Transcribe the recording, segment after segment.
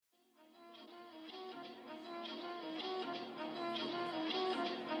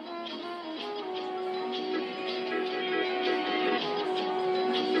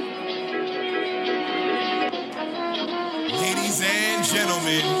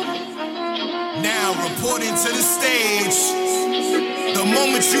gentlemen, now reporting to the stage, the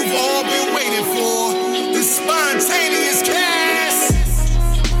moment you've all been waiting for, the spontaneous cast.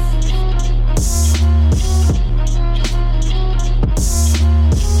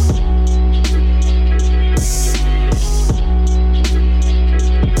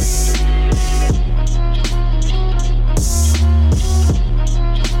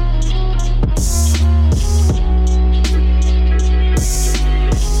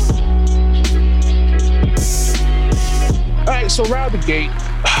 So right out the gate,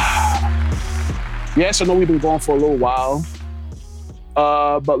 yes, I know we've been going for a little while,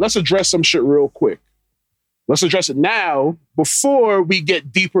 but let's address some shit real quick. Let's address it now before we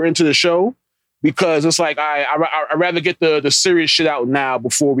get deeper into the show, because it's like I'd rather get the serious shit out now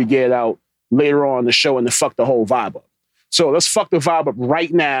before we get it out later on in the show and then fuck the whole vibe up. So let's fuck the vibe up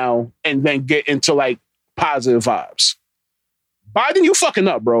right now and then get into like positive vibes. Biden, you fucking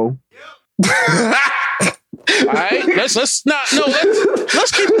up, bro. All right, let's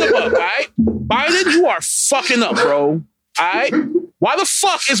keep it up. All right, Biden, you are fucking up, bro. All right, why the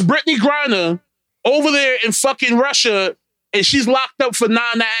fuck is Brittney Griner over there in fucking Russia and she's locked up for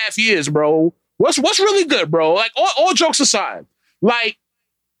 9.5 years, bro? What's really good, bro? Like all jokes aside, like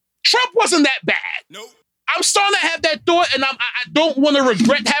Trump wasn't that bad. Nope. I'm starting to have that thought, and I don't want to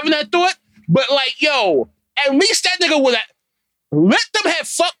regret having that thought. But like, yo, at least that nigga would have let them have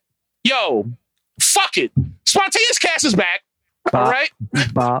fuck. Yo, fuck it. Spontaneous cast is back. All right.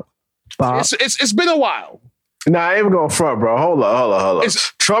 Bop. It's been a while. Nah, I ain't even going front, bro. Hold up.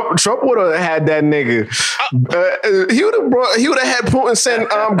 Trump would have had that nigga. He would have had Putin send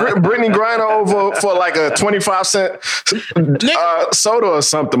Brittney Griner over for like a 25-cent soda or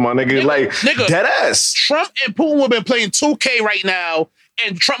something, my nigga. Nigga, dead ass. Trump and Putin would have been playing 2K right now,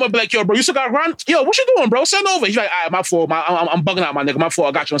 and Trump would be like, "Yo, bro, you still got Griner? Yo, what you doing, bro? Send over." He's like, "All right, my fault. I'm bugging out, my nigga. My fault.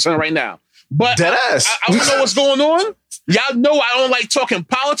 I got you. I'm sending right now." But dead ass. I don't know what's going on. Y'all know I don't like talking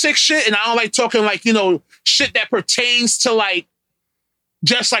politics shit, and I don't like talking like, you know, shit that pertains to like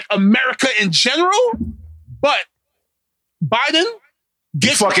just like America in general. But Biden,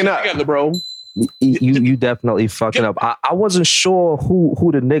 get fucking up together, bro. You definitely fucking up. I wasn't sure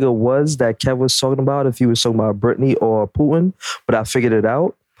who the nigga was that Kev was talking about, if he was talking about Brittney or Putin, but I figured it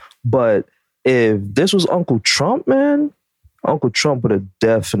out. But if this was Uncle Trump, man, Uncle Trump would have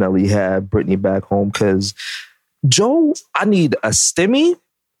definitely had Brittney back home, because Joe, I need a stimmy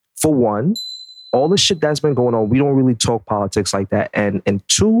for one. All the shit that's been going on, we don't really talk politics like that. And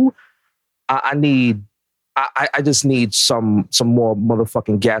two, I just need some more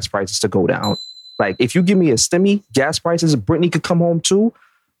motherfucking gas prices to go down. Like, if you give me a stimmy, gas prices, Brittney could come home too.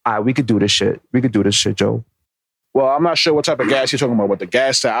 We could do this shit. We could do this shit, Joe. Well, I'm not sure what type of gas you're talking about, but the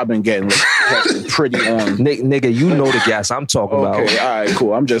gas that I've been getting has been pretty on. Nigga, you know the gas I'm talking about. Okay, all right,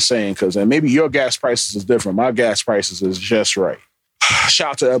 cool. I'm just saying, because maybe your gas prices is different. My gas prices is just right. Shout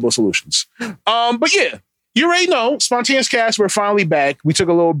out to Elbow Solutions. But yeah, you already know, Spontaneous Cast, we're finally back. We took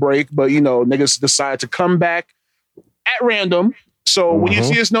a little break, but you know, niggas decided to come back at random. So when you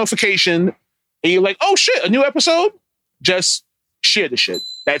see this notification and you're like, oh shit, a new episode, just share the shit.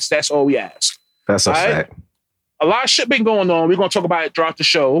 That's all we ask. That's a fact. A lot of shit been going on. We're going to talk about it throughout the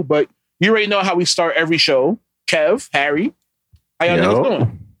show, but you already know how we start every show. Kev, Harry, how y'all niggas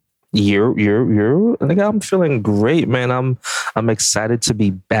doing? You're nigga, I'm feeling great, man. I'm excited to be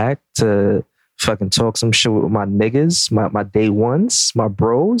back to fucking talk some shit with my niggas, my day ones, my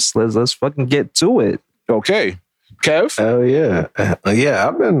bros. Let's fucking get to it. Okay. Kev? Hell yeah. Yeah,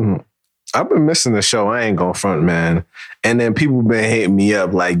 I've been missing the show. I ain't going front, man. And then people been hitting me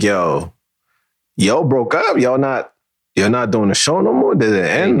up like, yo broke up. You're not doing the show no more. Did it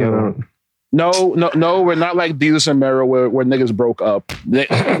end? No, we're not like Jesus and Mero where niggas broke up.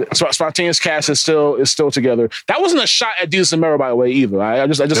 Spontaneous Cast is still together. That wasn't a shot at Jesus and Mero, by the way, either. Right?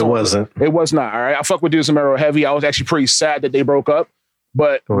 It wasn't. It was not. All right, I fuck with Jesus and Mero heavy. I was actually pretty sad that they broke up,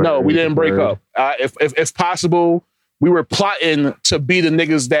 but no, we didn't break up. If possible, we were plotting to be the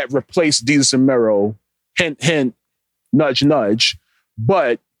niggas that replaced Jesus and Mero. Hint, hint, nudge, nudge.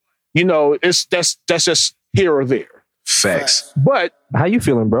 But you know, that's just here or there. Facts. But how you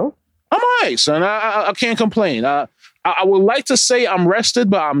feeling, bro? I'm all right, son. I can't complain. I would like to say I'm rested,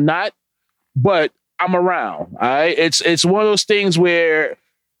 but I'm not. But I'm around. All right. It's one of those things where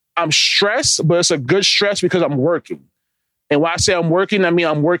I'm stressed, but it's a good stress because I'm working. And when I say I'm working, I mean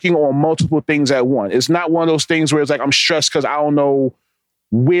I'm working on multiple things at once. It's not one of those things where it's like I'm stressed because I don't know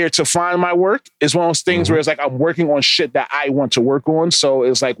where to find my work. It's one of those things where it's like I'm working on shit that I want to work on. So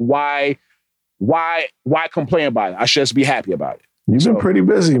it's like, why complain about it? I should just be happy about it. You've been pretty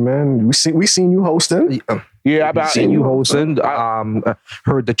busy, man. We seen you hosting. Yeah, I seen you hosting.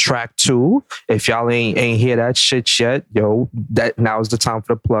 Heard the track too. If y'all ain't hear that shit yet, yo, that now is the time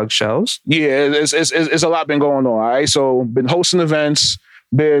for the plug shows. Yeah, it's a lot been going on. All right, so been hosting events,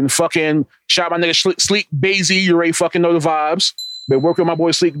 been fucking shout out my nigga Sleek Basie. You already fucking know the vibes. Been working with my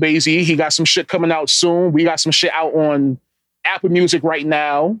boy Sleek Basie. He got some shit coming out soon. We got some shit out on Apple Music right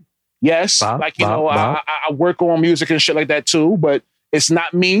now. Yes, I work on music and shit like that too, but it's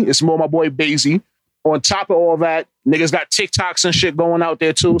not me. It's more my boy Basie. On top of all that, niggas got TikToks and shit going out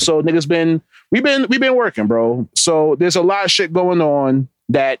there too. So niggas we've been working, bro. So there's a lot of shit going on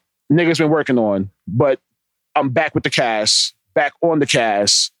that niggas been working on. But I'm back with the cast, back on the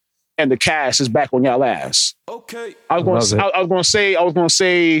cast, and the cast is back on y'all ass. Okay. I was gonna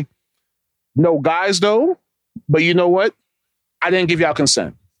say no guys though, but you know what? I didn't give y'all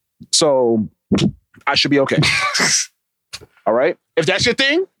consent. So I should be okay. All right. If that's your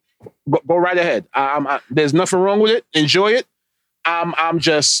thing, go right ahead. There's nothing wrong with it. Enjoy it. I'll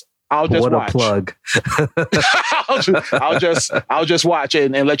just what watch. A plug. I'll just watch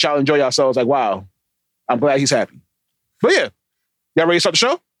it and let y'all enjoy yourselves. Like, wow, I'm glad he's happy. But yeah, y'all ready to start the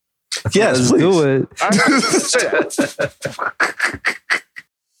show? Yes, please. Do it.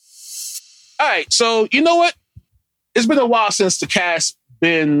 All right. So you know what? It's been a while since the cast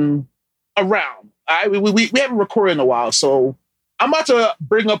been around. All right, we haven't recorded in a while, so I'm about to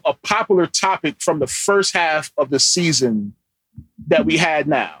bring up a popular topic from the first half of the season that we had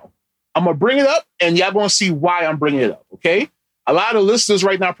now. I'm going to bring it up, and y'all going to see why I'm bringing it up, okay? A lot of listeners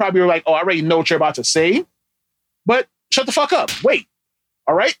right now probably are like, oh, I already know what you're about to say, but shut the fuck up. Wait,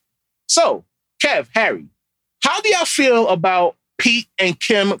 all right? So, Kev, Harry, how do y'all feel about Pete and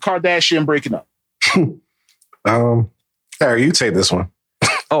Kim Kardashian breaking up? Harry, you take this one.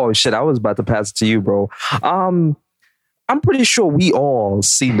 Oh, shit, I was about to pass it to you, bro. I'm pretty sure we all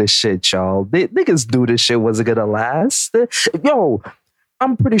seen this shit, y'all. Niggas knew this shit wasn't gonna last. Yo,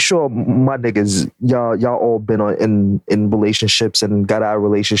 I'm pretty sure my niggas, y'all all been in relationships and got out of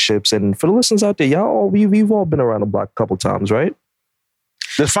relationships. And for the listeners out there, we've all been around the block a couple times, right?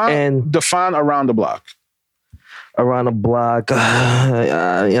 Define around the block. Around the block, you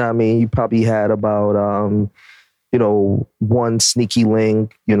know what I mean? You probably had about, one sneaky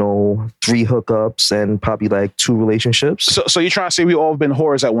link, 3 hookups, and probably like 2 relationships. So you're trying to say we all been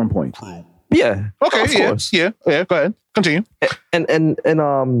whores at one point? Yeah. Okay. Of course. Yeah. Go ahead. Continue.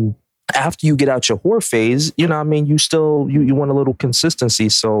 And after you get out your whore phase, you know what I mean? You still, you want a little consistency.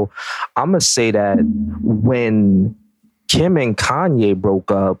 So I'm going to say that when Kim and Kanye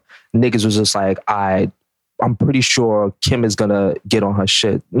broke up, niggas was just like, I'm pretty sure Kim is going to get on her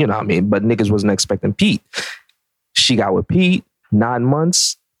shit. You know what I mean? But niggas wasn't expecting Pete. She got with Pete, 9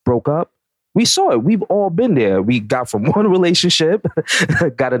 months, broke up. We saw it. We've all been there. We got from one relationship,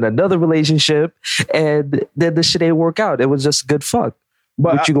 got in another relationship, and then the shit ain't work out. It was just good fuck.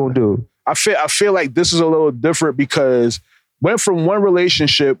 But what you gonna do? I feel like this is a little different because went from one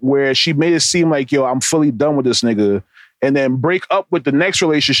relationship where she made it seem like, yo, I'm fully done with this nigga, and then break up with the next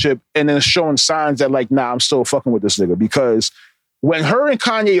relationship and then showing signs that like, nah, I'm still fucking with this nigga. Because when her and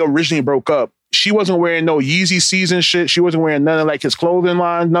Kanye originally broke up, she wasn't wearing no Yeezy season shit. She wasn't wearing none of like his clothing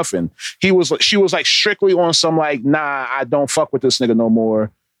line, nothing. She was like strictly on some like, nah, I don't fuck with this nigga no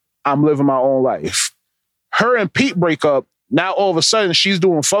more. I'm living my own life. Her and Pete break up. Now all of a sudden she's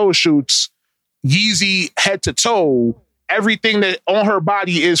doing photo shoots, Yeezy head to toe. Everything that on her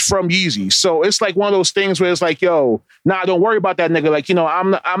body is from Yeezy. So it's like one of those things where it's like, yo, nah, don't worry about that nigga. Like,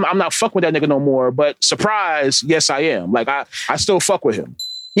 I'm not fucking with that nigga no more. But surprise, yes, I am. Like I still fuck with him.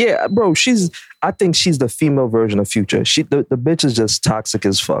 Yeah, bro, I think she's the female version of Future. The bitch is just toxic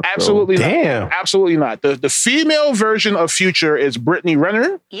as fuck. Absolutely bro. not. Damn. Absolutely not. The female version of Future is Brittney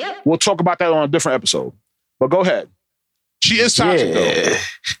Renner. Yep. We'll talk about that on a different episode. But go ahead. She is toxic though.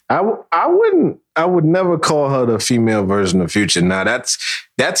 I would never call her the female version of Future. Now that's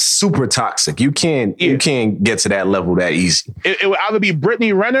super toxic. You can't get to that level that easy. It would either be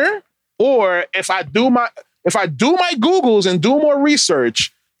Brittney Renner, or if I do my Googles and do more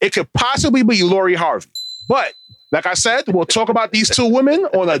research, it could possibly be Lori Harvey. But like I said, we'll talk about these 2 women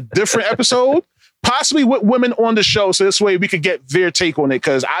on a different episode, possibly with women on the show. So this way we could get their take on it,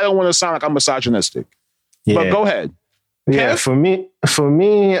 because I don't want to sound like I'm misogynistic. Yeah. But go ahead. Yeah, Kev? for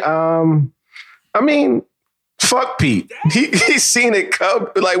me, I mean, fuck Pete. He's seen it come.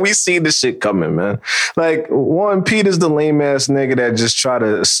 Like, we seen this shit coming, man. Like, one, Pete is the lame ass nigga that just try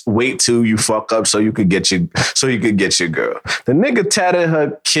to wait till you fuck up so you could get your girl. The nigga tatted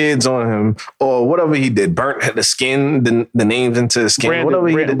her kids on him, or whatever he did, burnt the skin, the names into the skin,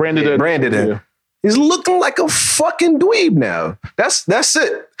 branded it. He's looking like a fucking dweeb now. That's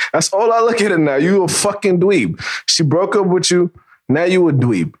it. That's all I look at it now. You a fucking dweeb. She broke up with you. Now you a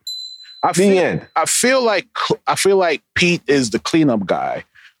dweeb. I feel like Pete is the cleanup guy.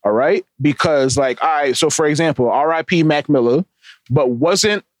 All right, because like, all right. So for example, R.I.P. Mac Miller, but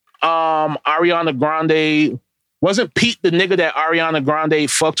wasn't Ariana Grande? Wasn't Pete the nigga that Ariana Grande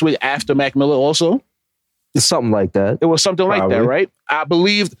fucked with after Mac Miller also? It's something like that. It was something like that, right? I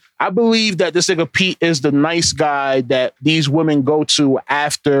believe that this nigga Pete is the nice guy that these women go to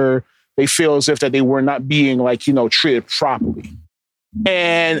after they feel as if that they were not being like, treated properly.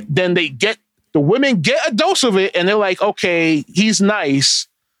 And then the women get a dose of it and they're like, okay, he's nice,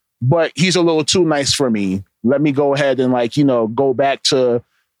 but he's a little too nice for me. Let me go ahead and go back to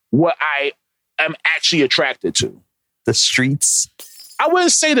what I am actually attracted to. The streets. I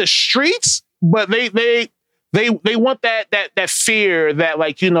wouldn't say the streets, but they want that fear that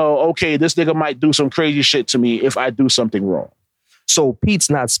okay, this nigga might do some crazy shit to me if I do something wrong. So Pete's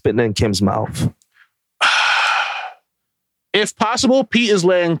not spitting in Kim's mouth. If possible, Pete is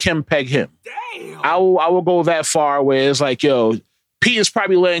letting Kim peg him. Damn. I will go that far where it's like, yo, Pete is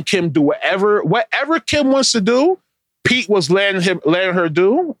probably letting Kim do whatever Kim wants to do. Pete was letting her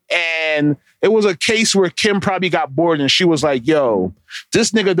do, and it was a case where Kim probably got bored and she was like, yo,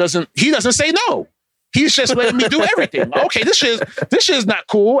 this nigga doesn't say no. He's just letting me do everything. Okay, this shit is not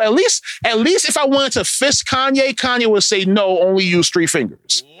cool. At least if I wanted to fist Kanye would say no, only use 3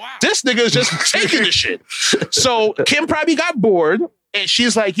 fingers. Wow. This nigga is just taking the shit. So Kim probably got bored and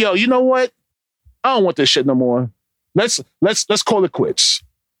she's like, yo, you know what? I don't want this shit no more. Let's call it quits.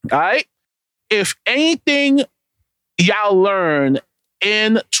 All right? If anything y'all learn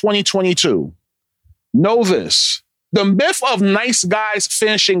in 2022, know this. The myth of nice guys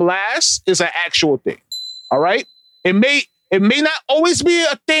finishing last is an actual thing. All right? It may not always be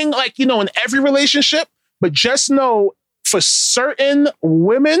a thing in every relationship, but just know for certain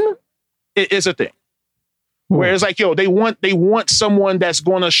women, it is a thing. Whereas they want someone that's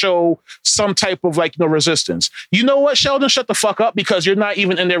going to show some type of resistance. You know what, Sheldon? Shut the fuck up because you're not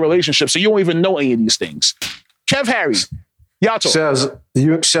even in their relationship. So you don't even know any of these things. Kev Harry, y'all talk.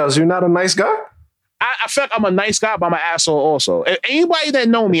 Shells, you're not a nice guy? I feel like I'm a nice guy, but I'm an asshole also. If anybody that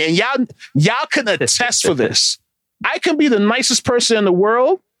know me, and y'all can attest for this, I can be the nicest person in the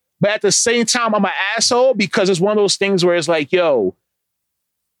world, but at the same time, I'm an asshole because it's one of those things where it's like, yo,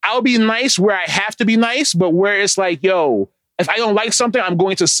 I'll be nice where I have to be nice, but where it's like, yo, if I don't like something, I'm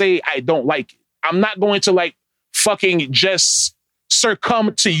going to say I don't like it. I'm not going to fucking just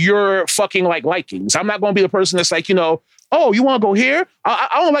succumb to your fucking likings. I'm not going to be the person that's like, oh, you want to go here? I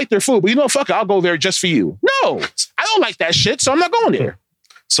don't like their food, but fuck it, I'll go there just for you. No, I don't like that shit, so I'm not going there.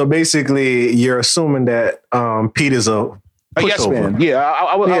 So basically, you're assuming that Pete is a yes man. Yeah,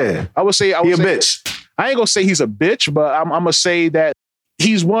 I would say he's a bitch. I ain't gonna say he's a bitch, but I'm gonna say that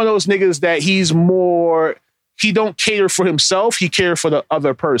he's one of those niggas that he don't cater for himself, he cares for the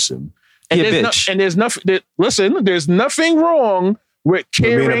other person. And there's nothing wrong with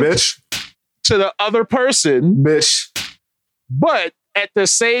caring to the other person. Bitch. But at the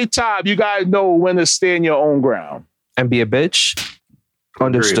same time, you gotta know when to stand your own ground. And be a bitch?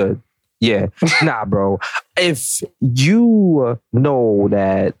 Understood. Yeah. Nah, bro. If you know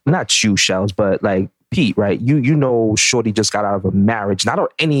that, not you, Shells, but Pete, right? You know Shorty just got out of a marriage,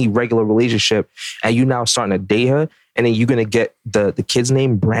 not any regular relationship, and you now starting to date her, and then you're gonna get the kid's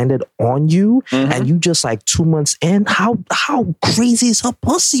name branded on you, and you just 2 months in. How crazy is her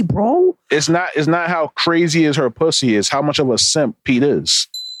pussy, bro? It's not how crazy is her pussy, is how much of a simp Pete is.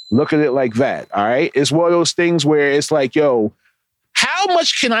 Look at it like that. All right. It's one of those things where it's like, yo, how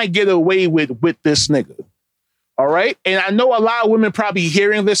much can I get away with this nigga? All right. And I know a lot of women probably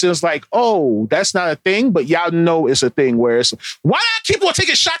hearing this and it's like, oh, that's not a thing. But y'all know it's a thing where it's, why do I keep on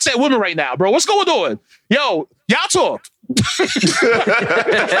taking shots at women right now, bro? What's going on? Yo, y'all talk.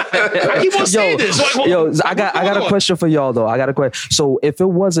 I keep on saying this. I got a question for y'all though. I got a question. So if it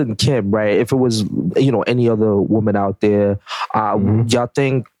wasn't Kim, right? If it was, any other woman out there, y'all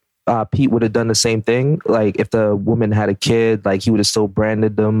think Pete would have done the same thing? If the woman had a kid, he would have still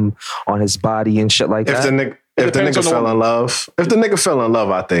branded them on his body and shit like that? If the nigga fell in love. If the nigga fell in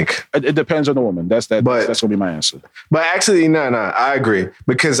love, I think. It depends on the woman. That's going to be my answer. But actually, no, I agree.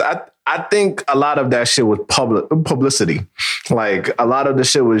 Because I think a lot of that shit was publicity. A lot of the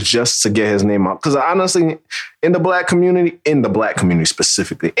shit was just to get his name out. Because honestly, in the black community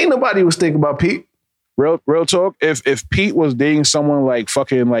specifically, ain't nobody was thinking about Pete. Real talk. If Pete was dating someone like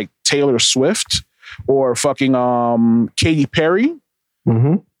fucking Taylor Swift or fucking Katy Perry,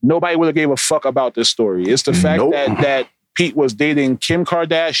 nobody would have gave a fuck about this story. It's the fact that Pete was dating Kim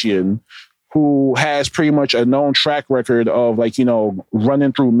Kardashian, who has pretty much a known track record of like, you know,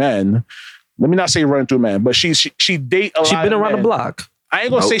 running through men. Let me not say running through men, but she date a lot. She's been around the block. I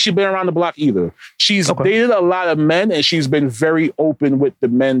ain't gonna say she's been around the block either. She's dated a lot of men, and she's been very open with the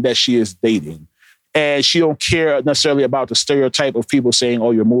men that she is dating. And she don't care necessarily about the stereotype of people saying,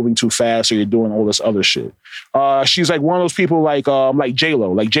 "Oh, you're moving too fast," or "You're doing all this other shit." She's like one of those people like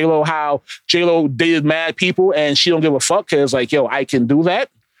J-Lo. Like J-Lo, how J-Lo dated mad people, and she don't give a fuck because like, yo, I can do that.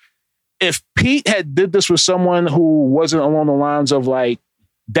 If Pete had did this with someone who wasn't along the lines of like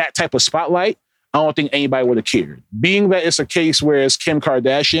that type of spotlight, I don't think anybody would have cared. Being that it's a case where it's Kim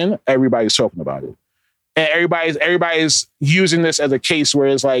Kardashian, everybody's talking about it. And everybody's using this as a case where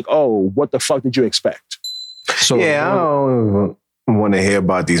it's like, oh, what the fuck did you expect? So yeah, I don't want to hear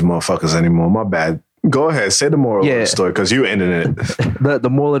about these motherfuckers anymore. My bad. Go ahead, say the moral of the story, because you ended it. The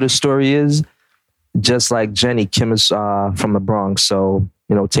moral of the story is, just like Jenny, Kim is from the Bronx, so,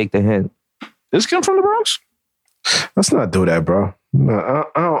 you know, take the hint. Is Kim from the Bronx? Let's not do that, bro.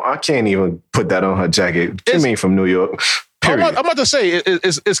 No, I can't even put that on her jacket. Kim ain't from New York. I'm about to say,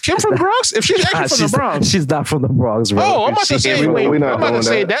 is Kim from the Bronx? If she's actually from the Bronx. She's not from the Bronx, bro. Oh, I'm about to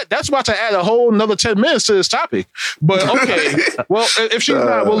say, that's about to add a whole another 10 minutes to this topic. But okay, well, if she's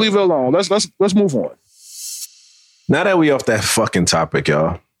not, we'll leave it alone. Let's move on. Now that we off that fucking topic,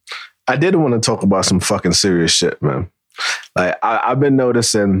 y'all, I did want to talk about some fucking serious shit, man. Like, I've been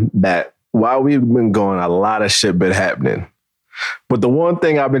noticing that while we've been going, a lot of shit been happening. But the one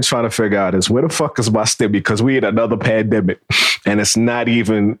thing I've been trying to figure out is where the fuck is my stimmy? Because we in another pandemic, and it's not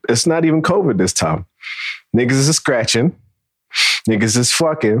even COVID this time. Niggas is scratching, niggas is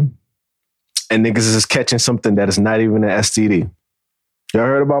fucking, and niggas is catching something that is not even an STD. Y'all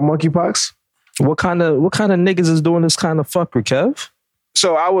heard about monkeypox? What kind of niggas is doing this kind of fuckery, Kev?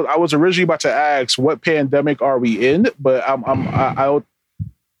 So I was originally about to ask, what pandemic are we in? But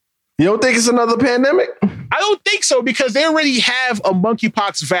You don't think it's another pandemic? I don't think so, because they already have a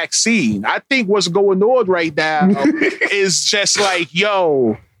monkeypox vaccine. I think what's going on right now is just like,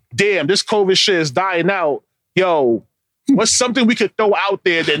 yo, damn, this COVID shit is dying out. Yo, what's something we could throw out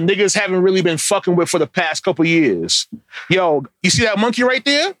there that niggas haven't really been fucking with for the past couple years? Yo, you see that monkey right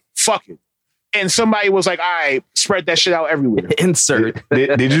there? Fuck it. And somebody was like, all right, spread that shit out everywhere. Insert.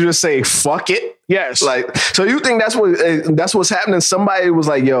 Did you just say fuck it? Yes. Like, so you think that's what's happening? Somebody was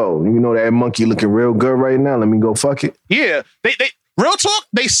like, yo, you know that monkey looking real good right now. Let me go fuck it. Yeah. They real talk,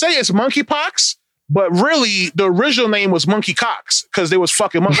 they say it's monkeypox, but really the original name was monkeycox because they was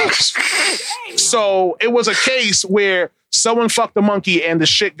fucking monkeys. So it was a case where someone fucked the monkey and the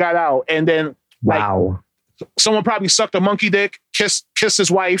shit got out. And then someone probably sucked a monkey dick, kissed his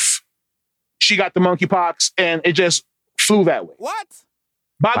wife. She got the monkeypox, and it just flew that way. What?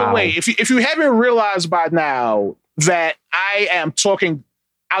 By the way, if you haven't realized by now that I am talking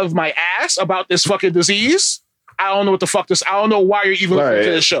out of my ass about this fucking disease, I don't know what the fuck this. I don't know why you're even listening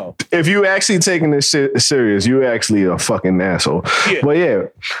to this show. If you actually taking this shit serious, you actually a fucking asshole. Yeah. But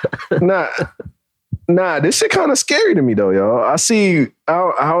yeah, nah, this shit kind of scary to me though, y'all. I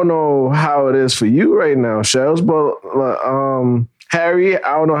don't know how it is for you right now, Shells, but Harry,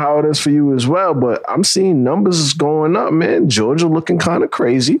 I don't know how it is for you as well, but I'm seeing numbers going up, man. Georgia looking kind of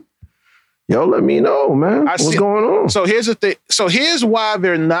crazy. Yo, let me know, man. What's going on? So here's the thing. So here's why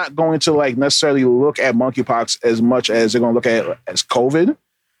they're not going to like necessarily look at monkeypox as much as they're going to look at it as COVID,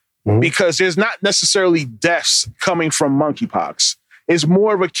 because there's not necessarily deaths coming from monkeypox. It's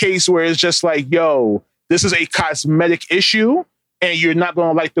more of a case where it's just like, yo, this is a cosmetic issue, and you're not going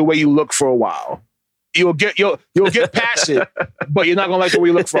to like the way you look for a while. You'll get past it, but you're not gonna like the way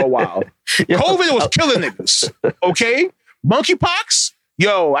you look for a while. COVID was killing niggas. Okay, monkeypox.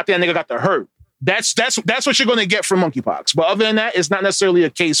 Yo, I think that nigga got the hurt. That's what you're gonna get from monkeypox. But other than that, it's not necessarily a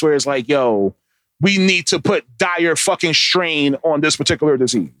case where it's like, yo, we need to put dire fucking strain on this particular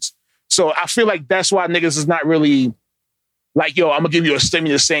disease. So I feel like that's why niggas is not really like, yo, I'm gonna give you a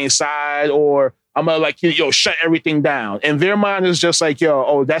stimulus same side, or I'm gonna like, yo, shut everything down. And their mind is just like, yo,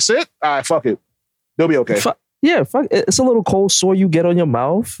 oh, that's it. All right, fuck it. They'll be okay. Fuck. It's a little cold sore you get on your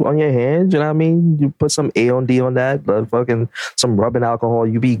mouth, on your hands. You know what I mean? You put some A&D on that, fucking some rubbing alcohol.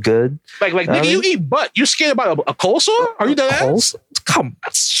 You be good. Like nigga, you eat butt. You scared about a cold sore? Are you that? Come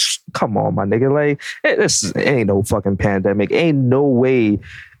on, my nigga. Like, this ain't no fucking pandemic. Ain't no way,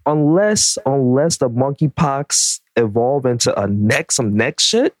 unless the monkeypox evolve into some next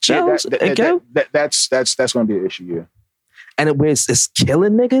shit. That's gonna be an issue. Yeah. And it's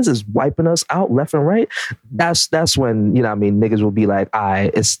killing niggas, it's wiping us out left and right. That's when, you know what I mean, niggas will be like,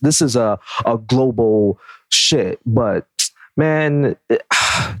 this is a global shit. But man,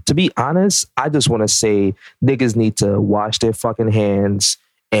 to be honest, I just want to say niggas need to wash their fucking hands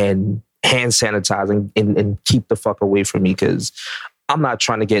and hand sanitizing and keep the fuck away from me, because I'm not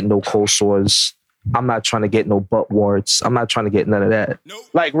trying to get no cold sores. I'm not trying to get no butt warts. I'm not trying to get none of that.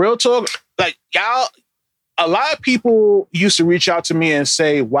 Like, real talk, like, y'all, a lot of people used to reach out to me and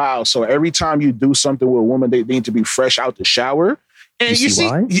say, wow, so every time you do something with a woman, they need to be fresh out the shower. And you see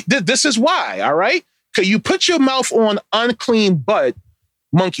this is why, all right? Because you put your mouth on unclean butt,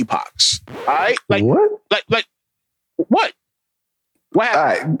 monkeypox. All right? Like what? Like what? What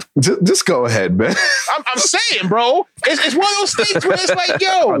happened? All right, just go ahead, man. I'm saying, bro, it's one of those things where it's like,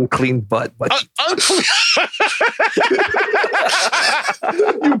 yo, unclean butt. Unclean.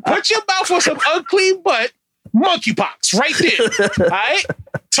 You put your mouth on some unclean butt, monkeypox, right there. All right?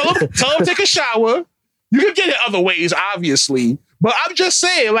 Tell them to take a shower. You can get it other ways, obviously. But I'm just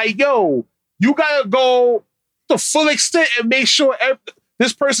saying, like, yo, you gotta go the full extent and make sure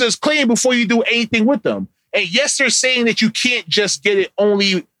this person is clean before you do anything with them. And yes, they're saying that you can't just get it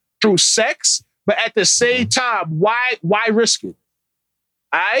only through sex, but at the same time, why risk it?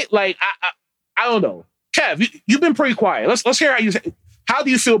 All right, like I don't know, Kev, you've been pretty quiet. Let's hear how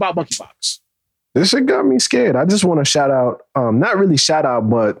do you feel about monkeypox? This shit got me scared. I just want to shout out, not really shout out,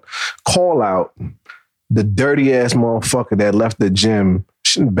 but call out the dirty ass motherfucker that left the gym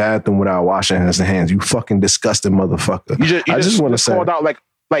in the bathroom without washing his hands. You fucking disgusting motherfucker. I just want to say, called out like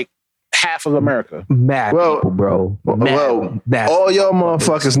half of America. Mad people, bro. All y'all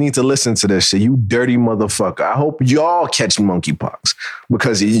motherfuckers need to listen to this shit. You dirty motherfucker. I hope y'all catch monkeypox,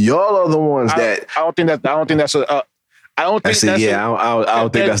 because y'all are the ones that. I don't think that's a. I don't think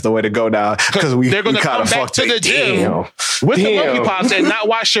that's the way to go now, because they're going to come back to the gym with the monkeypox and not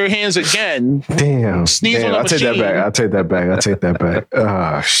wash their hands again. Sneeze on the machine. I'll take that back.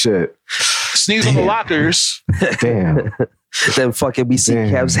 Ah, shit. Sneeze on the lockers. Damn. Then fucking we see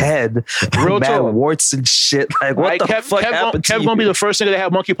Kev's head, real mad warts and shit. Like, what the fuck happened to you? Kev's gonna be the first nigga to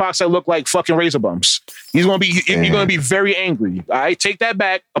have monkeypox that look like fucking razor bumps. You're gonna be very angry. All right, take that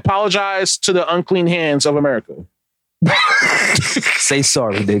back. Apologize to the unclean hands of America. Say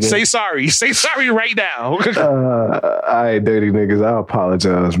sorry, nigga. Say sorry right now. All right, dirty niggas. I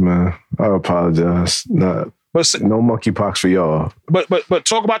apologize, man. I apologize. No monkeypox for y'all. But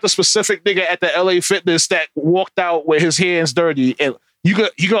talk about the specific nigga at the LA Fitness that walked out with his hands dirty, and you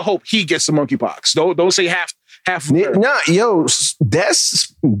gonna hope he gets the monkeypox. Don't say half. Nah, yo, that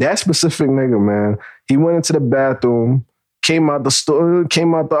specific nigga, man. He went into the bathroom, came out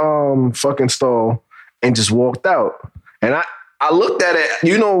the fucking stall, and just walked out. And I looked at it.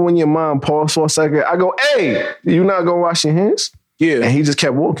 You know when your mom paused for a second, I go, "Hey, you not gonna wash your hands?" Yeah, and he just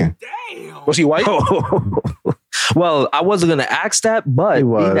kept walking. Damn. Was he white? Well, I wasn't gonna ask that, but he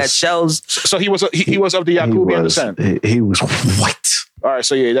had shells. So he was of the Yakubian descent. He was white. All right,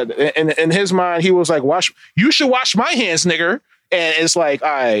 so yeah, in his mind, he was like, you should wash my hands, nigger. And it's like, all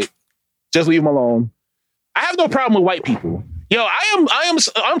right, just leave him alone. I have no problem with white people. Yo,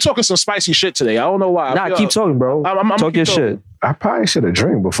 I'm talking some spicy shit today. I don't know why. Nah, keep talking, bro. I'm talk your shit. I probably should have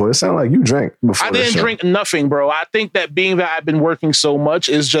drank before. It sounded like you drank before. I didn't drink nothing, bro. I think that being that I've been working so much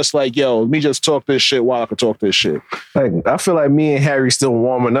is just like, yo, let me just talk this shit while I can talk this shit. Like, I feel like me and Harry still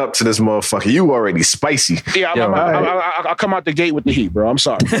warming up to this motherfucker. You already spicy. Yeah, I'll come out the gate with the heat, bro. I'm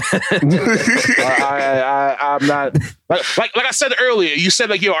sorry. I'm not like I said earlier. You said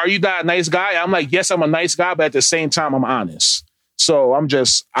like, yo, are you that nice guy? I'm like, yes, I'm a nice guy, but at the same time, I'm honest. So I'm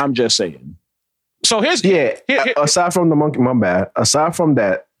just saying. So aside from the monkey, my bad. Aside from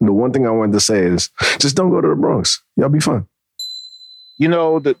that, the one thing I wanted to say is just don't go to the Bronx. Y'all be fun. You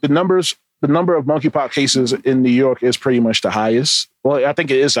know, the number of monkeypox cases in New York is pretty much the highest. Well, I think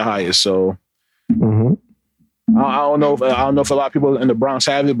it is the highest. So I don't know if a lot of people in the Bronx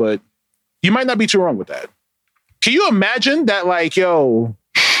have it, but you might not be too wrong with that. Can you imagine that? Like, yo,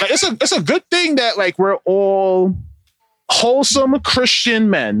 like it's a good thing that like we're all wholesome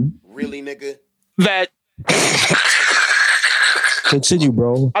Christian men. Really, nigga? That continue,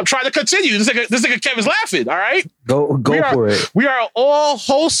 bro. I'm trying to continue. This nigga Kevin's laughing. All right, go for it. We are all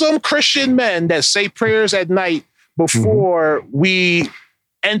wholesome Christian men that say prayers at night before we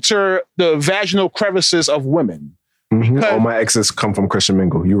enter the vaginal crevices of women. All my exes come from Christian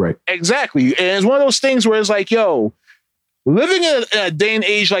mingle. You're right. Exactly, and it's one of those things where it's like, yo, living in a day and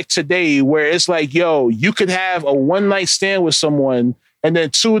age like today, where it's like, yo, you could have a one night stand with someone. And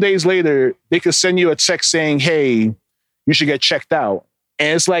then 2 days later, they could send you a text saying, hey, you should get checked out.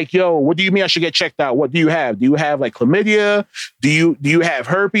 And it's like, yo, what do you mean I should get checked out? What do you have? Do you have like chlamydia? Do you have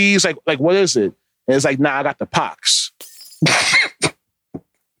herpes? Like what is it? And it's like, nah, I got the pox.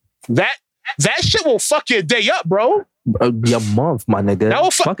 That shit will fuck your day up, bro. Your month, my nigga. That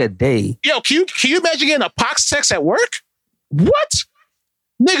will fuck a day. Yo, can you imagine getting a pox text at work? What?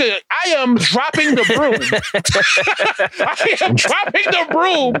 Nigga, I am dropping the broom. I am dropping the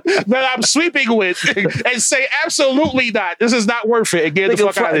broom that I'm sleeping with and say, absolutely not. This is not worth it. And get the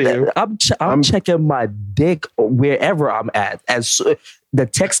fuck out of here. I'm checking my dick wherever I'm at. As the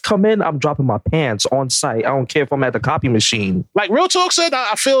texts come in, I'm dropping my pants on site. I don't care if I'm at the copy machine. Like real talk said,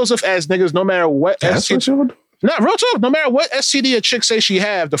 I feel as if as niggas, no matter what STD, real talk, no matter what STD a chick say she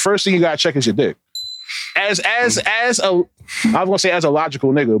have, the first thing you gotta check is your dick. As I was gonna say as a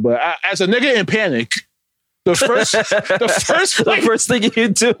logical nigga, but as a nigga in panic, the first thing you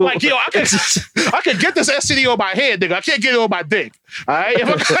do, like yo, I could get this STD on my head, nigga. I can't get it on my dick. All right, if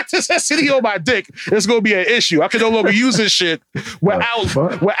I got this STD on my dick, it's gonna be an issue. I can no longer use this shit without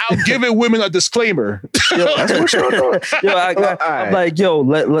giving women a disclaimer. Yo, that's what you're doing. Yo, I'm like, yo,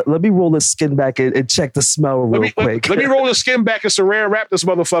 let me roll the skin back and check the smell real quick. Let me roll the skin back and saran wrap this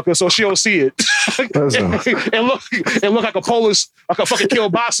motherfucker so she don't see it. and look like a fucking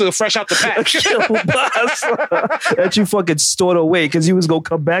kielbasa fresh out the pack. That you fucking stored away because you was gonna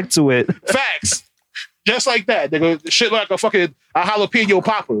come back to it. Facts. Just like that. Nigga, shit like a jalapeno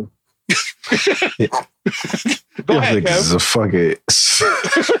popper. Go ahead, Kev.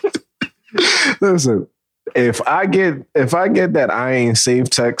 Listen, if I get that I ain't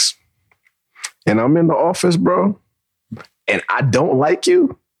saved text and I'm in the office, bro, and I don't like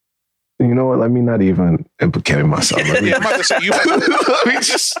you, you know what? Let me not even implicate myself. I'm about to say you about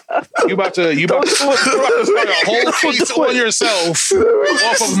to start a whole case on yourself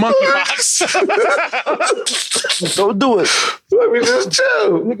off of monkeypox. Don't do it. Let me just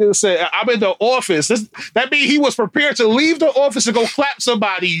chill. Nigga said, I'm in the office. That means he was prepared to leave the office and go clap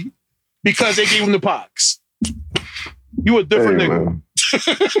somebody because they gave him the pox. You a different nigga.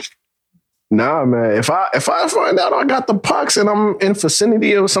 Nah, man. If I find out I got the pox and I'm in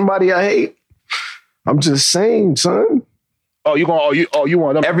vicinity of somebody I hate, I'm just saying, son. You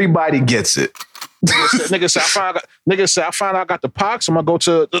want them? Everybody gets it. Nigga said, I find out I got the pox. I'm gonna go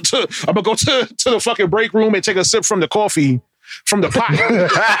to the fucking break room and take a sip from the coffee from the pot.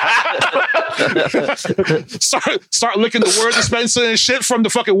 start licking the word dispenser and shit from the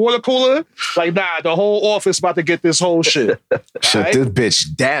fucking water cooler. Like, nah, the whole office about to get this whole shit. Shut this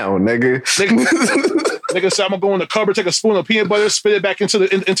bitch down, nigga. Nigga said, I'm gonna go in the cupboard, take a spoon of peanut butter, spit it back into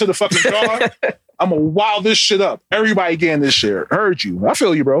the fucking jar. I'm gonna wild this shit up. Everybody getting this shit. Heard you. I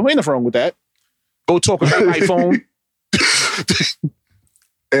feel you, bro. Ain't nothing wrong with that. Go talk on your iPhone.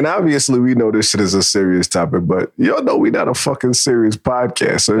 And obviously, we know this shit is a serious topic, but y'all know we not a fucking serious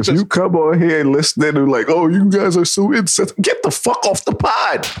podcast. So if you come on here and listen and like, oh, you guys are so insensitive, get the fuck off the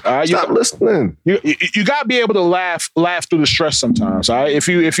pod. Stop listening. You gotta be able to laugh through the stress sometimes. All right, if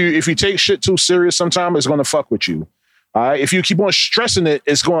you take shit too serious, sometimes it's gonna fuck with you. All right, if you keep on stressing it,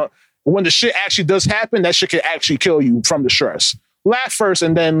 it's going. When the shit actually does happen, that shit can actually kill you from the stress. Laugh first,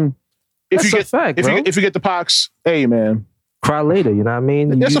 and then if you get the pox, hey man. Cry later, you know what I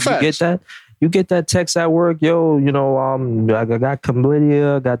mean? That's a fact. You get that text at work, yo, you know, I got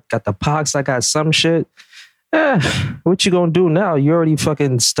chlamydia, got the pox, I got some shit. What you gonna do now? You already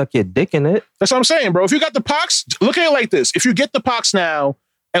fucking stuck your dick in it. That's what I'm saying, bro. If you got the pox, look at it like this. If you get the pox now,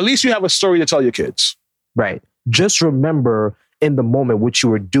 at least you have a story to tell your kids. Right. Just remember in the moment what you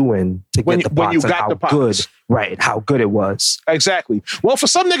were doing to get the pox when you got the pox. Good, right, how good it was. Exactly. Well, for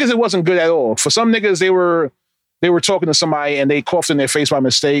some niggas, it wasn't good at all. For some niggas, they were talking to somebody and they coughed in their face by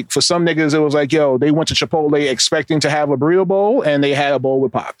mistake. For some niggas, it was like, yo, they went to Chipotle expecting to have a burrito bowl and they had a bowl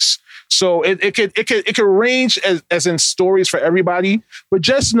with pox. So it could range as in stories for everybody. But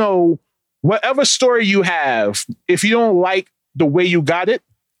just know, whatever story you have, if you don't like the way you got it,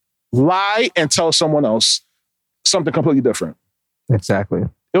 lie and tell someone else something completely different. Exactly.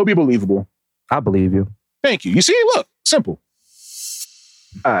 It'll be believable. I believe you. Thank you. You see, look, simple.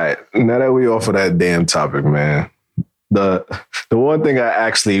 All right, now that we off of that damn topic, man, the one thing I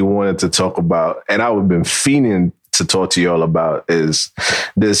actually wanted to talk about, and I've been fiending to talk to y'all about, is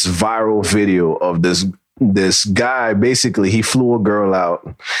this viral video of this guy. Basically, he flew a girl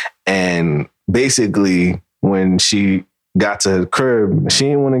out, and basically when she got to the crib, she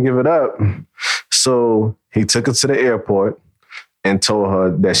didn't want to give it up, so he took her to the airport and told her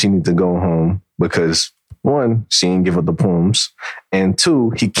that she needed to go home because, one, she didn't give her the poems, and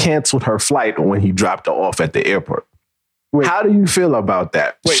two, he canceled her flight when he dropped her off at the airport. Wait, how do you feel about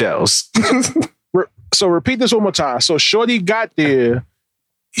that, Shells? So repeat this one more time. So shorty got there.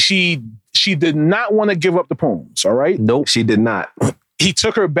 She did not want to give up the poems, all right? Nope, she did not. He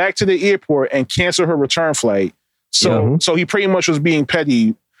took her back to the airport and canceled her return flight. So he pretty much was being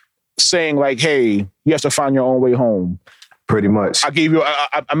petty, saying like, hey, you have to find your own way home. Pretty much.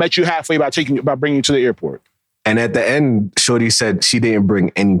 I met you halfway by bringing you to the airport. And at the end, Shorty said she didn't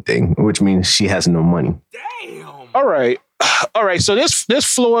bring anything, which means she has no money. Damn. All right. So there's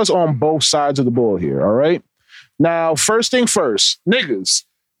flaws on both sides of the ball here. All right. Now, first thing first, niggas,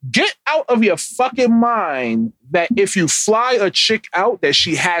 get out of your fucking mind that if you fly a chick out, that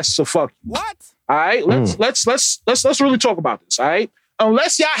she has to fuck you. What? All right. Let's really talk about this. All right.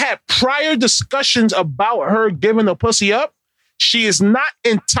 Unless y'all had prior discussions about her giving the pussy up, she is not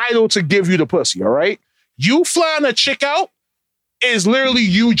entitled to give you the pussy. All right. You flying a chick out is literally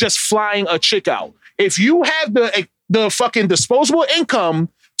you just flying a chick out. If you have the fucking disposable income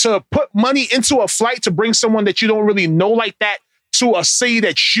to put money into a flight to bring someone that you don't really know like that to a city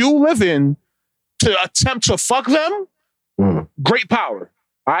that you live in to attempt to fuck them, great power.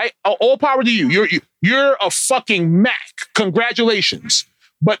 All right? All power to you. You're a fucking Mac. Congratulations.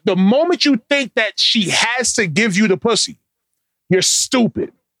 But the moment you think that she has to give you the pussy, you're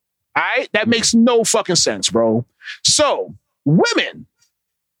stupid. All right? That makes no fucking sense, bro. So, women,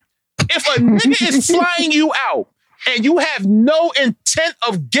 if a nigga is flying you out and you have no intent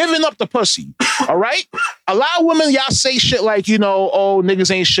of giving up the pussy, all right? A lot of women, y'all say shit like, oh,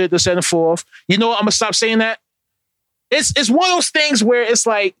 niggas ain't shit, this and the fourth. You know what? I'm going to stop saying that. It's one of those things where it's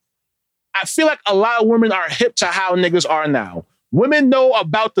like, I feel like a lot of women are hip to how niggas are now. Women know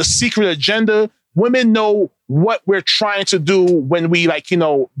about the secret agenda. Women know what we're trying to do when we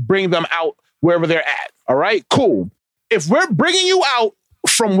bring them out wherever they're at. All right, cool. If we're bringing you out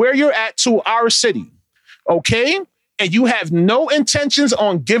from where you're at to our city, okay, and you have no intentions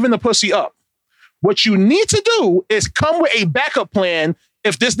on giving the pussy up, what you need to do is come with a backup plan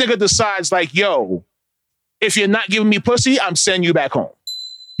if this nigga decides like, yo, if you're not giving me pussy, I'm sending you back home.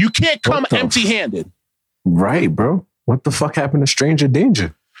 You can't come empty-handed. Right, bro. What the fuck happened to stranger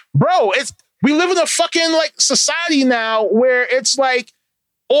danger? Bro, we live in a fucking society now where it's like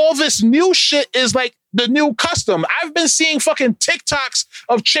all this new shit is like the new custom. I've been seeing fucking TikToks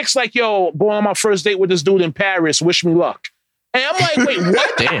of chicks like, yo, going on my first date with this dude in Paris, wish me luck. And I'm like, wait,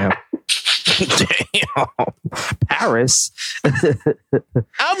 what? Damn. Paris.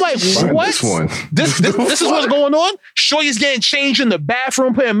 I'm like, what? This is what's going on? Shorty's getting changed in the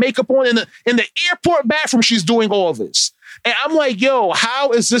bathroom, putting makeup on in the airport bathroom. She's doing all this. And I'm like, yo,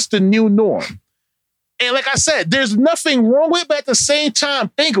 how is this the new norm? And like I said, there's nothing wrong with it, but at the same time,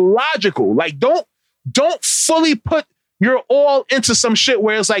 think logical. Like, don't fully put your all into some shit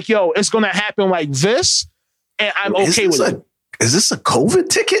where it's like, yo, it's going to happen like this, and I'm okay with it. Is this a COVID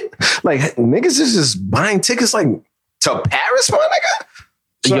ticket? Like, niggas is just buying tickets like to Paris, my nigga?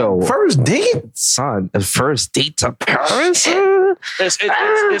 So, yo, first date? Son, a first date to Paris? It's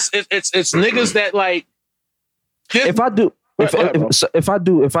niggas that like... If I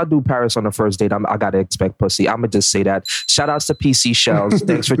do Paris on the first date, I gotta expect pussy. I'm gonna just say that. Shout outs to PC Shells.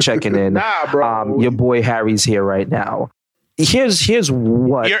 Thanks for checking in. Nah, bro. Your boy Harry's here right now. Here's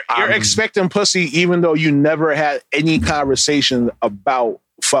what you're expecting pussy, even though you never had any conversation about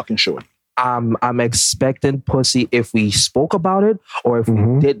fucking shorty. I'm expecting pussy if we spoke about it or if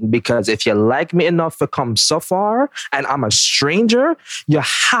we didn't, because if you like me enough to come so far and I'm a stranger, but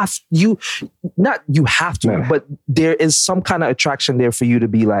there is some kind of attraction there for you to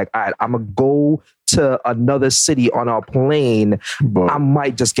be like, all right, I'm gonna go to another city on a plane. Bro. I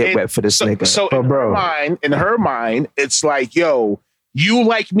might just get wet for this nigga. So in her mind, it's like, yo, you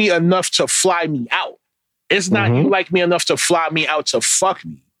like me enough to fly me out. It's not you like me enough to fly me out to fuck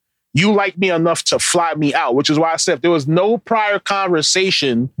me. You like me enough to fly me out, which is why I said if there was no prior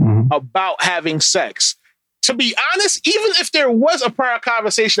conversation about having sex. To be honest, even if there was a prior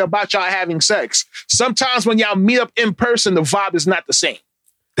conversation about y'all having sex, sometimes when y'all meet up in person, the vibe is not the same.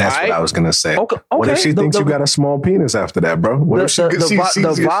 That's what I was going to say. Okay. What if she thinks you got a small penis after that, bro? What if the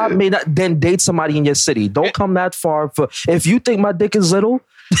vibe may not then date somebody in your city. Don't come that far. If you think my dick is little,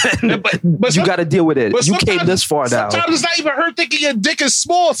 but you got to deal with it. You came this far now. Sometimes it's not even her thinking your dick is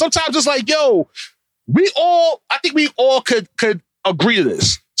small. Sometimes it's like, yo, I think we all could agree to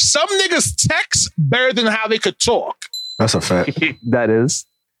this. Some niggas text better than how they could talk. That's a fact. That is.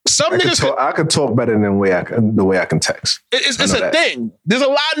 I could talk better than the way I can text. It's a thing. There's a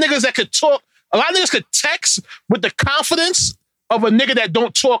lot of niggas that could talk. A lot of niggas could text with the confidence of a nigga that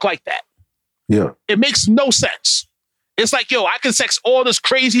don't talk like that. Yeah. It makes no sense. It's like, yo, I can text all this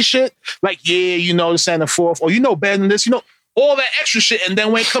crazy shit. Like, yeah, this and the fourth. Or better than this. All that extra shit. And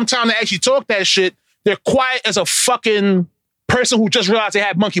then when it comes time to actually talk that shit, they're quiet as a fucking person who just realized they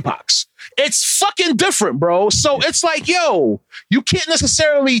had monkeypox. It's fucking different, bro. So it's like, yo, you can't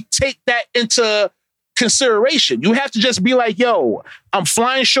necessarily take that into consideration. You have to just be like, yo, I'm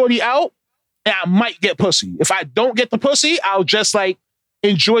flying shorty out and I might get pussy. If I don't get the pussy, I'll just like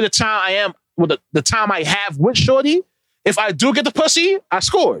enjoy the time I am with the time I have with shorty, if I do get the pussy, I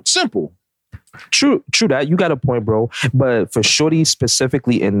scored. Simple. True that. You got a point, bro. But for shorty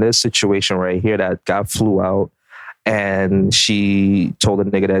specifically in this situation right here that got flew out and she told the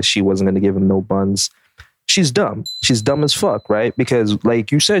nigga that she wasn't going to give him no buns, she's dumb. She's dumb as fuck, right? Because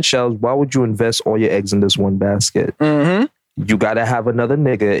like you said, Shells, why would you invest all your eggs in this one basket? Mm-hmm. You got to have another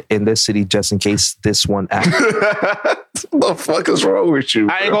nigga in this city just in case this one acts. What the fuck is wrong with you?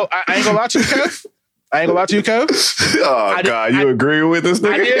 I ain't gonna lie to you, Kev. Oh, God, you agree with this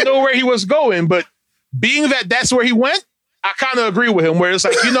nigga? I didn't know where he was going, but being that that's where he went, I kind of agree with him, where it's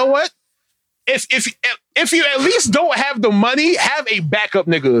like, you know what? If you at least don't have the money, have a backup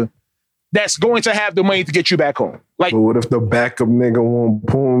nigga that's going to have the money to get you back home. Like, but what if the backup nigga want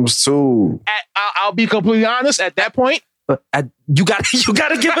poems too? I'll be completely honest, at that point, you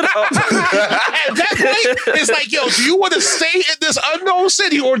gotta give it up. At that point, it's like, yo, do you want to stay in this unknown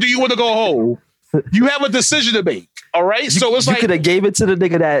city or do you want to go home? You have a decision to make. All right. So it's you like, could have gave it to the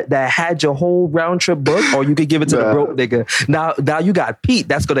nigga that had your whole round trip book, or you could give it to the broke nigga. Now you got Pete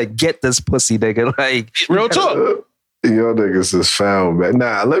that's gonna get this pussy nigga. Like, real talk. Y'all niggas is foul, man.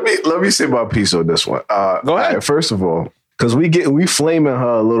 Nah, let me say my piece on this one. Go ahead. Right, first of all, because we flaming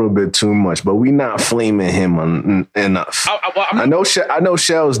her a little bit too much, but we not flaming him enough. I know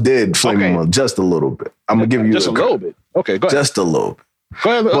Shells did flame him just a little bit. I'm gonna give you just a little bit. Okay, go ahead. Just a little bit.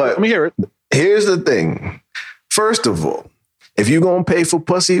 Go ahead. Let me hear it. Here's the thing. First of all, if you gonna pay for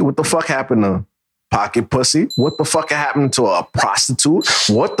pussy, what the fuck happened to pocket pussy? What the fuck happened to a prostitute?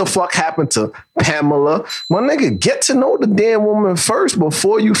 What the fuck happened to Pamela? My nigga, get to know the damn woman first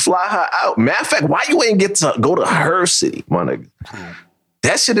before you fly her out. Matter of fact, why you ain't get to go to her city, my nigga?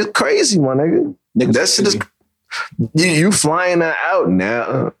 That shit is crazy, my nigga. That shit is... You flying her out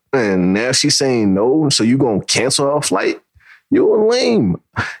now, and now she's saying no, so you gonna cancel her flight? You a lame.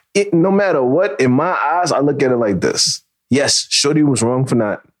 No matter what, in my eyes, I look at it like this. Yes, shorty was wrong for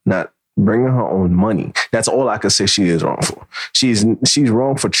not bringing her own money. That's all I could say she is wrong for. She's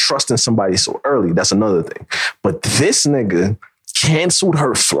wrong for trusting somebody so early. That's another thing. But this nigga canceled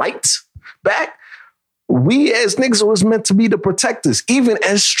her flight back. We as niggas was meant to be the protectors. Even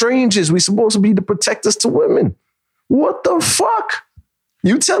as strangers, we supposed to be the protectors to women. What the fuck?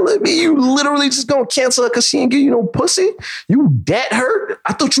 You telling me you literally just gonna cancel her because she ain't give you no pussy? You that hurt?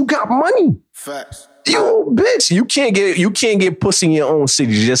 I thought you got money. Facts. You bitch. You can't get pussy in your own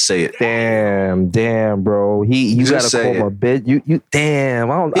city. Just say it. Damn, bro. You gotta call him a bitch. You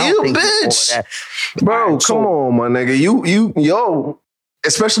damn. I don't think bitch. That. Bro, come on, my nigga. Yo,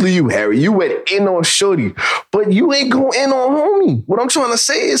 especially you, Harry. You went in on shorty, but you ain't going in on homie. What I'm trying to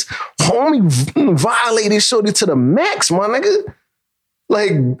say is homie violated shorty to the max, my nigga.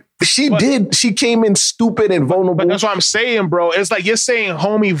 Like, she came in stupid and vulnerable. But that's what I'm saying, bro. It's like you're saying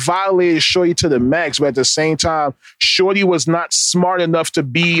homie violated shorty to the max, but at the same time, shorty was not smart enough to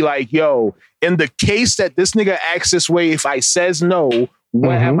be like, yo, in the case that this nigga acts this way, if I says no,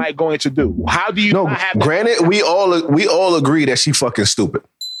 what am I going to do? How do you not have that? Granted, we all agree that she fucking stupid.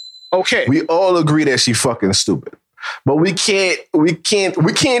 Okay. We all agree that she fucking stupid. But we can't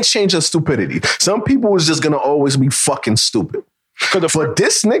change her stupidity. Some people is just gonna always be fucking stupid. For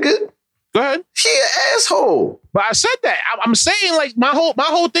this nigga, go ahead. He an asshole. But I said that. I'm saying, like, my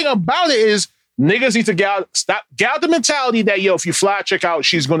whole thing about it is niggas need to get out the mentality that, yo, if you fly a chick out,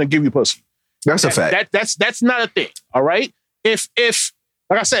 she's gonna give you pussy. That's a fact. That's not a thing. All right. If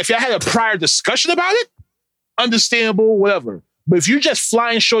like I said, if y'all had a prior discussion about it, understandable, whatever. But if you just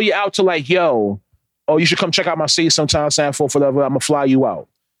fly and show you out to like, yo, oh, you should come check out my city sometime, Sanford, whatever, I'm gonna fly you out.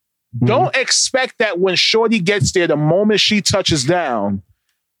 Don't expect that when shorty gets there, the moment she touches down,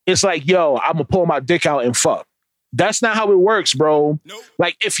 it's like, yo, I'm gonna pull my dick out and fuck. That's not how it works, bro. Nope.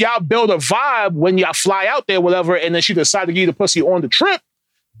 Like, if y'all build a vibe when y'all fly out there, whatever, and then she decide to give you the pussy on the trip,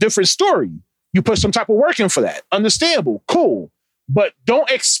 different story. You put some type of work in for that. Understandable. Cool. But don't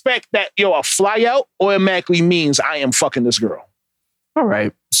expect that, yo, a fly out automatically means I am fucking this girl. All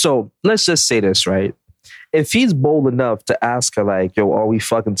right. So let's just say this, right? If he's bold enough to ask her, like, yo, are we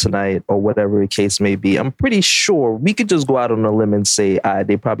fucking tonight, or whatever the case may be, I'm pretty sure we could just go out on a limb and say,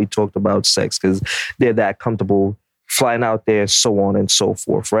 they probably talked about sex because they're that comfortable flying out there, so on and so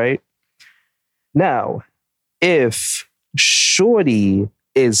forth, right? Now, if shorty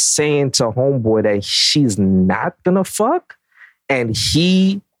is saying to homeboy that she's not gonna fuck, and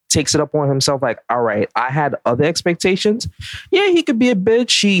he takes it up on himself. Like, all right, I had other expectations. Yeah, he could be a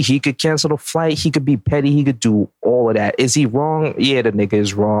bitch. He could cancel the flight. He could be petty. He could do all of that. Is he wrong? Yeah, the nigga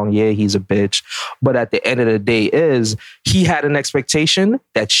is wrong. Yeah, he's a bitch. But at the end of the day he had an expectation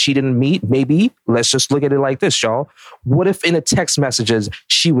that she didn't meet. Maybe let's just look at it like this, y'all. What if in the text messages,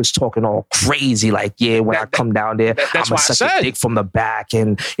 she was talking all crazy, like, yeah, when I come down there, I'm going to suck a dick from the back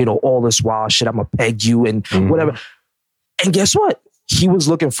and, all this wild shit, I'm going to peg you and whatever. And guess what? He was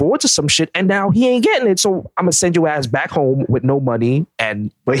looking forward to some shit and now he ain't getting it. So I'm going to send your ass back home with no money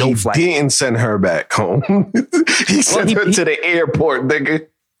and but no flight. He didn't send her back home. He sent her to the airport, nigga.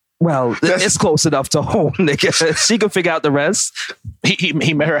 Well, it's close enough to home, nigga. She can figure out the rest.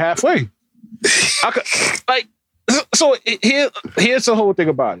 He met her halfway. So here's the whole thing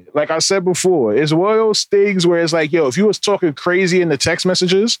about it. Like I said before, it's one of those things where it's like, yo, if you was talking crazy in the text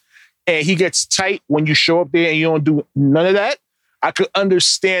messages and he gets tight when you show up there and you don't do none of that, I could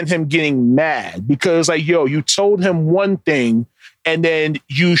understand him getting mad because like, yo, you told him one thing and then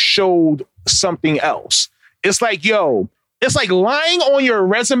you showed something else. It's like, yo, it's like lying on your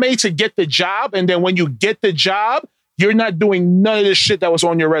resume to get the job. And then when you get the job, you're not doing none of the shit that was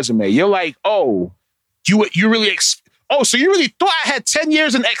on your resume. You're like, oh, you really, so you really thought I had 10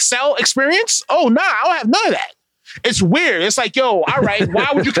 years in Excel experience? Oh, nah, I don't have none of that. It's weird. It's like, yo, all right, why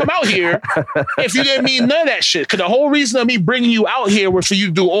would you come out here if you didn't mean none of that shit? Because the whole reason of me bringing you out here was for you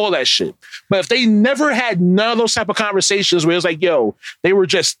to do all that shit. But if they never had none of those type of conversations where it's like, yo, they were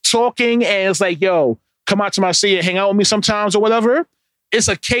just talking and it's like, yo, come out to my city and hang out with me sometimes or whatever. It's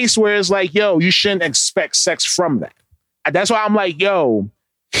a case where it's like, yo, you shouldn't expect sex from that. And that's why I'm like, yo,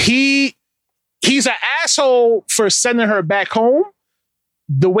 he's an asshole for sending her back home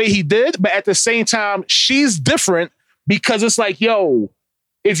the way he did. But at the same time, she's different because it's like, yo,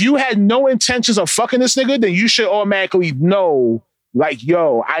 if you had no intentions of fucking this nigga, then you should automatically know, like,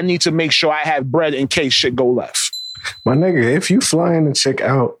 yo, I need to make sure I have bread in case shit go left. My nigga, if you flying a chick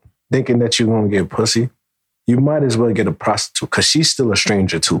out thinking that you're going to get pussy, you might as well get a prostitute because she's still a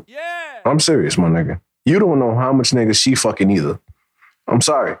stranger too. Yeah. I'm serious, my nigga. You don't know how much niggas she fucking either. I'm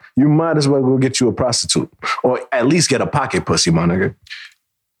sorry. You might as well go get you a prostitute or at least get a pocket pussy, my nigga.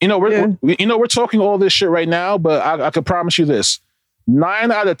 We're talking all this shit right now, but I can promise you this.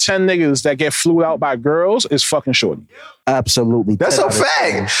 9 out of 10 niggas that get flew out by girls is fucking shorty. Absolutely. That's a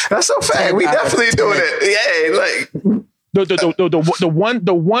fact. That's a fact. We definitely doing it. Yeah, like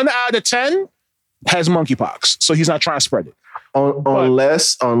the one out of 10 has monkeypox, so he's not trying to spread it.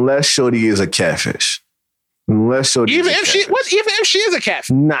 Unless shorty is a catfish. Even if she is a catfish.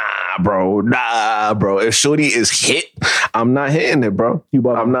 Nah, bro. If shorty is hit, I'm not hitting it, bro.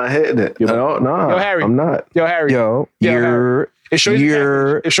 I'm not hitting it. No, Yo, Harry. I'm not. Yo, Harry. You're If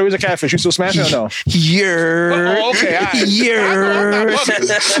Shoei's a catfish, you still smashing or no? Okay, all right.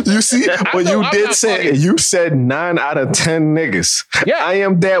 You see, when you did say, you said 9 out of 10 niggas. Yeah. I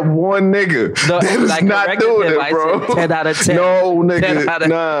am that one nigga that is like not doing it, bro. 10 out of 10. No, nigga.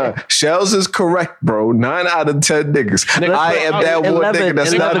 Nah. Shells is correct, bro. 9 out of 10 niggas. I am that one nigga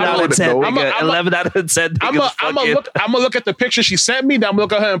that's not doing it, 11 out of 10 niggas. I'm gonna look at the picture she sent me, then I'm gonna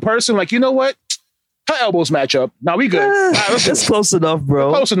look at her in person, like, you know what? Her elbows match up. Now we good. It's close enough,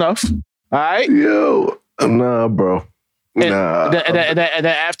 bro. Close enough. All right. Yo, nah, bro. Nah. And then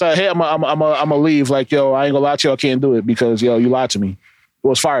after I hit, I'm gonna leave. Like, yo, I ain't gonna lie to you. I can't do it because, yo, you lied to me. It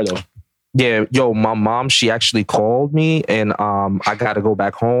was fire though. Yeah, yo, my mom, she actually called me and I got to go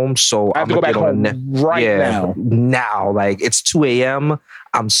back home. So I have to go back home now. Now, like it's 2 a.m.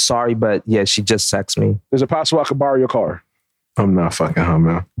 I'm sorry, but yeah, she just texted me. Is it possible I could borrow your car? I'm not fucking her,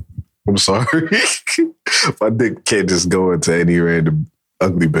 man. I'm sorry. My dick can't just go into any random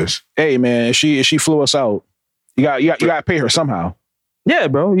ugly bitch. Hey, man, if she flew us out, you got to pay her somehow. Yeah,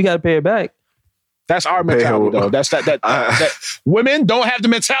 bro, you got to pay her back. That's our mentality, though. That's that women don't have the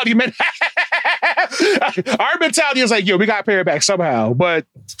mentality. Our mentality is like, yo, we got to pay her back somehow. But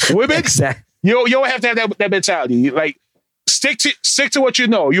women, exactly. you don't have to have that mentality. Like, stick to what you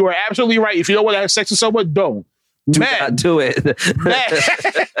know. You are absolutely right. If you don't want to have sex with someone, don't. Do not do it.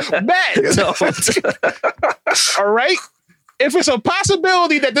 Don't. All right? If it's a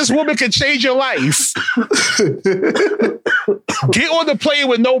possibility that this woman can change your life, get on the plane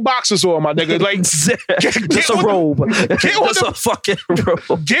with no boxers on, my nigga. Like, get a robe. Get a fucking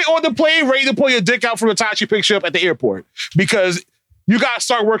robe. Get on the plane ready to pull your dick out from the time she picks you up at the airport because you got to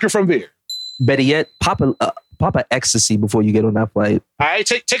start working from there. Better yet, pop a ecstasy before you get on that flight. All right,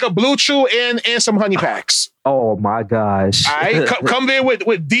 take a Blue Chew and some honey packs. Oh my gosh! All right, come there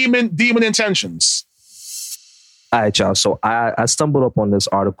with demon intentions. All right, y'all. So I stumbled up on this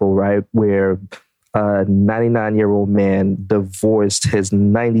article, right, where a 99-year-old man divorced his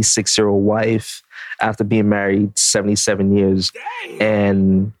 96-year-old wife after being married 77 years. Dang.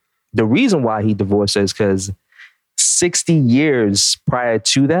 And the reason why he divorced her is because 60 years prior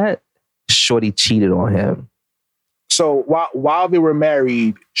to that, Shorty cheated on him. So while they were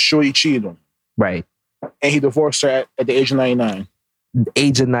married, Shorty cheated on him. Right. And he divorced her at the age of 99.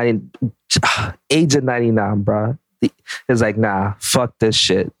 Age of 99, bro. It's like, nah, fuck this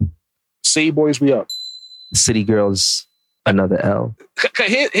shit. City boys, we up. City girls, another L.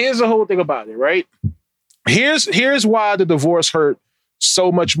 Here's the whole thing about it, right? Here's why the divorce hurt so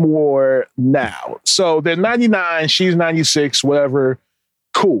much more now. So they're 99, she's 96, whatever.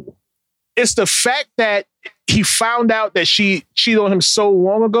 Cool. It's the fact that he found out that she cheated on him so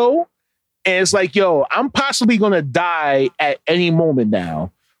long ago. And it's like, yo, I'm possibly going to die at any moment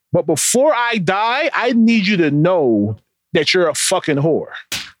now. But before I die, I need you to know that you're a fucking whore.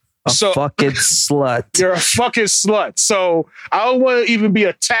 A fucking slut. You're a fucking slut. So I don't want to even be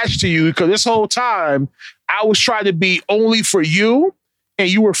attached to you because this whole time I was trying to be only for you and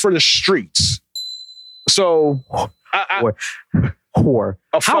you were for the streets. So whore.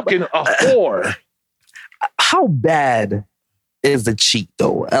 A whore. How bad is the cheat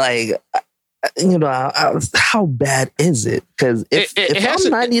though? Like, you know, how bad is it? Because it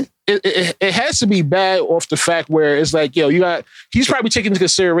has to be bad off the fact where it's like, yo, he's probably taking into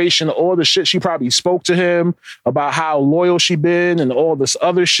consideration all the shit she probably spoke to him about how loyal she been and all this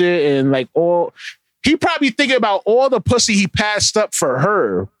other shit and like he probably thinking about all the pussy he passed up for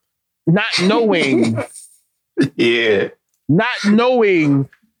her, not knowing, not knowing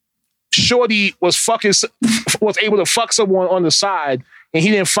Shorty was able to fuck someone on the side. And he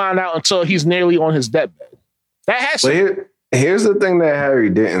didn't find out until he's nearly on his deathbed. That has to. Here's the thing that Harry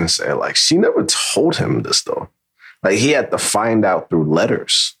didn't say. Like, she never told him this, though. Like, he had to find out through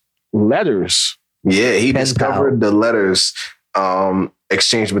letters. Letters? Yeah, he discovered the letters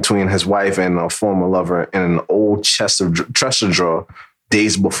exchanged between his wife and a former lover in an old treasure drawer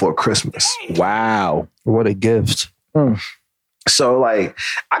days before Christmas. Wow. What a gift. So, like,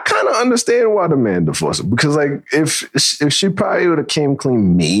 I kind of understand why the man divorced her. Because, like, if she probably would have came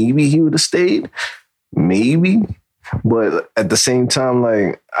clean, maybe he would have stayed. Maybe. But at the same time,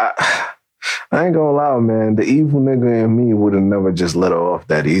 like, I ain't gonna lie, man. The evil nigga in me would have never just let her off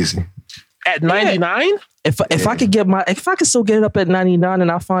that easy. At 99? Yeah. If I could still get it up at 99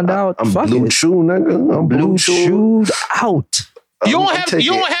 and I find out, I'm blue chew, nigga. I'm blue chewed out. You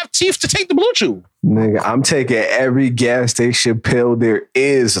don't have teeth to take the blue chew. Nigga, I'm taking every gas station pill there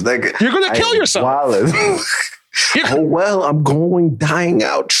is. Nigga, you're gonna kill yourself. Oh well, I'm dying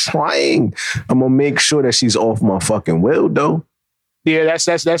out trying. I'm gonna make sure that she's off my fucking will, though. Yeah,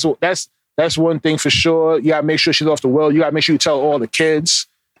 that's one thing for sure. You gotta make sure she's off the will. You gotta make sure you tell all the kids.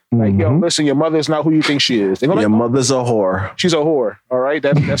 Like, yo, listen, your mother's not who you think she is. Your mother's a whore. She's a whore. All right,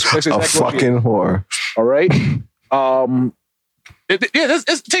 that's exactly a fucking whore. All right.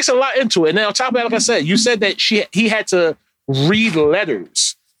 It takes a lot into it. And then on top of that, like I said, you said that he had to read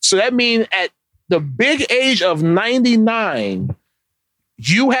letters. So that means at the big age of 99,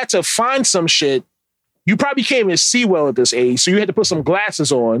 you had to find some shit. You probably can't even see well at this age. So you had to put some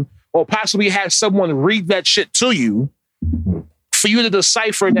glasses on or possibly have someone read that shit to you for you to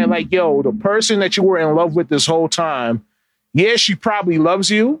decipher that, like, yo, the person that you were in love with this whole time, yeah, she probably loves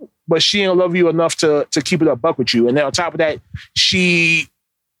you, but she didn't love you enough to keep it a buck with you. And then on top of that,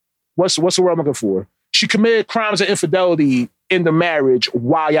 what's the word I'm looking for? She committed crimes of infidelity in the marriage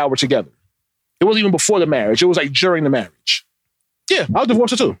while y'all were together. It wasn't even before the marriage. It was like during the marriage. Yeah, I'll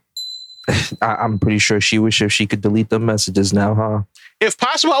divorce her too. I'm pretty sure she wished if she could delete the messages now, huh? If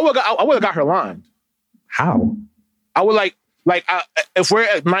possible, I would have got her lined. How? I would if we're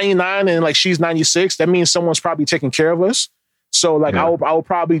at 99 and like she's 96, that means someone's probably taking care of us. So like I will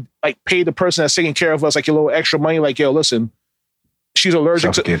probably like pay the person that's taking care of us like a little extra money. Like, yo, listen, she's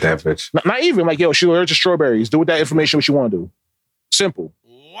allergic to get that bitch. Not even like, yo, she's allergic to strawberries. Do with that information what you want to do. Simple.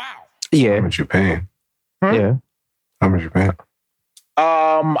 Wow. Yeah. How much you paying? Yeah. How much you paying?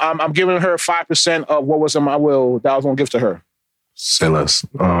 I'm giving her 5% of what was in my will that I was gonna give to her. Say less.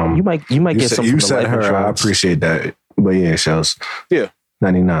 You might get something. You said her. Insurance. I appreciate that. But yeah, Shells. Yeah.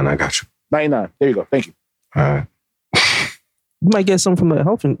 99. I got you. 99. There you go. Thank you. All right. You might get some from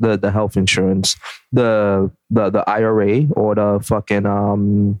the health insurance, the IRA or the fucking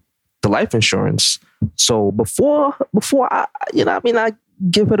the life insurance. So before I I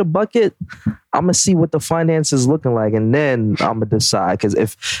give her the bucket, I'm gonna see what the finances looking like, and then I'm gonna decide. Because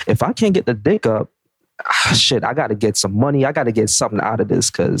if I can't get the dick up, shit, I got to get some money. I got to get something out of this.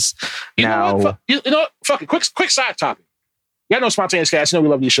 Because now, fuck it. Quick side topic. Y'all know spontaneous cast. You know we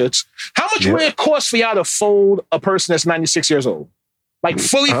love these shits. How much would it cost for y'all to fold a person that's 96 years old? Like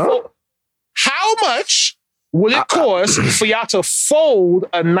fully fold? How much would it cost for y'all to fold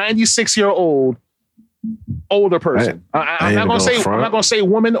a 96-year-old older person? I'm not gonna say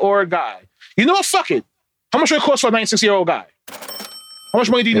woman or a guy. You know what? Fuck it. How much would it cost for a 96-year-old guy? How much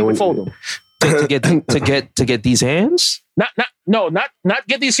money do you need to fold them? to get these hands? Not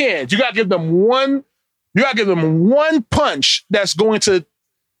get these hands. You gotta give them one. You gotta give them one punch that's going to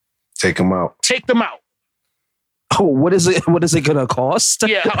take them out. Oh, what is it gonna cost?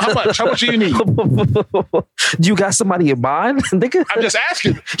 Yeah, how much? How much do you need? Do you got somebody in mind? I'm just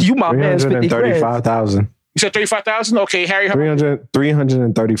asking. You my man's 335,000. You said 35,000? Okay, Harry.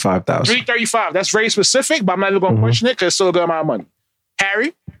 335,000. 335. That's very specific, but I'm not even going to question it because it's still a good amount of money.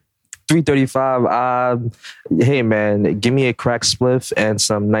 Harry? 335. Hey, man, give me a crack spliff and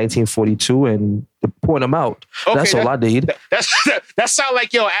some 1942 and point them out. Okay, that's all I need. That sound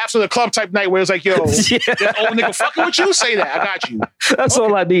like, after the club type night where it's like, this old nigga fucking with you? Say that. I got you. That's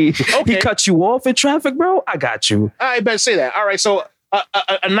all I need. Okay. He cut you off in traffic, bro? I got you. I better say that. All right, so a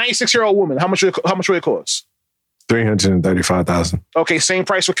 96-year-old woman, how much would it cost? 335,000. Okay, same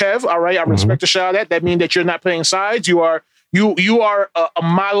price for Kev. All right, I respect the shot at that. That means that you're not playing sides. You are a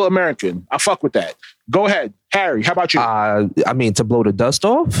model American. I fuck with that. Go ahead, Harry. How about you? To blow the dust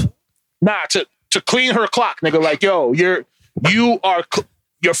off? Nah, to clean her clock, nigga. Like,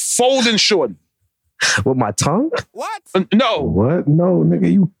 you're folding short. With my tongue? What? No. What? No,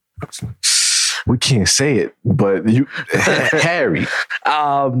 nigga. We can't say it, but you, Harry.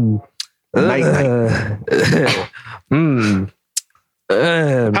 How much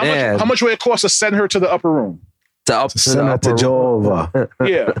would it cost to send her to the upper room? Send her to Jehovah.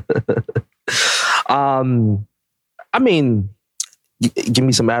 Yeah. Give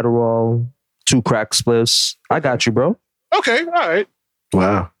me some Adderall, 2 crack spliffs. I got you, bro. Okay, all right.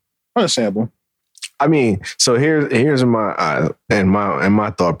 Wow. Understandable. So here's my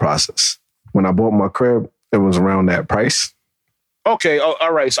thought process. When I bought my crib, it was around that price. Okay,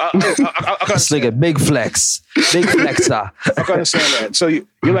 all right. So I this nigga, big flexer. I can understand that. So you're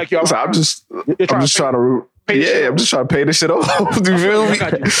like, yo, I'm just trying to pay this shit off. Do you feel me?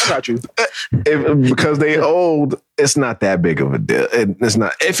 I got you. Because they old, it's not that big of a deal. It's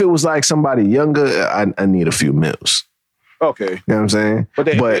not. If it was like somebody younger, I need a few mils. Okay, you know what I'm saying? But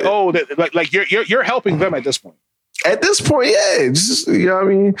they old, like you're helping them at this point. At this point, yeah, just, you know what I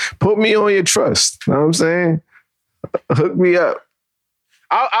mean. Put me on your trust. You know what I'm saying? Hook me up.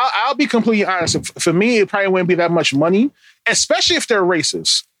 I'll be completely honest. For me, it probably wouldn't be that much money, especially if they're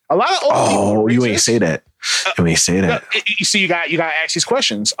racist. A lot of old people you ain't say that. You ain't say that. You see, you got to ask these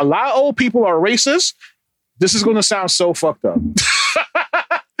questions. A lot of old people are racist. This is going to sound so fucked up.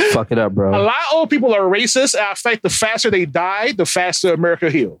 Fuck it up, bro. A lot of old people are racist. I think the faster they die, the faster America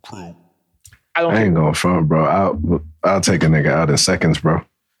heals. I ain't going front, bro. I'll take a nigga out in seconds, bro.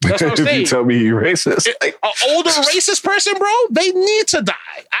 That's what I'm saying. If you tell me you're racist. An older racist person, bro, they need to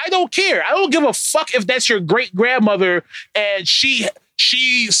die. I don't care. I don't give a fuck if that's your great-grandmother and she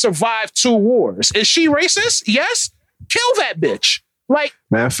survived 2 wars. Is she racist? Yes. Kill that bitch. Like,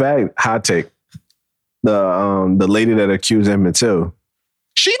 matter of fact, hot take. The lady that accused Emmett Till.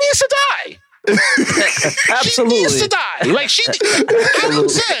 She needs to die. Absolutely. She needs to die. Like,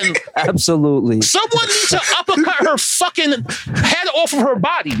 absolutely. Someone needs to uppercut her fucking head off of her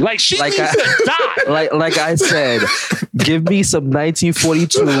body. Like, she needs to die. Like I said, give me some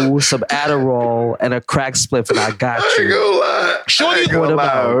 1942, some Adderall, and a crack spliff, and I got you. I ain't gonna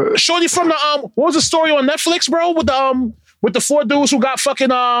lie. Shorty from the what was the story on Netflix, bro? With the 4 dudes who got fucking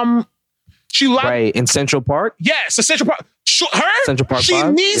she lied. Right, in Central Park? Yes, in Central Park. Central Park she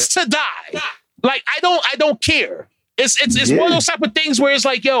 5? needs to die. Like, I don't care. It's one of those type of things where it's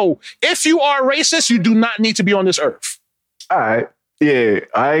like, yo, if you are racist, you do not need to be on this earth. All right. Yeah,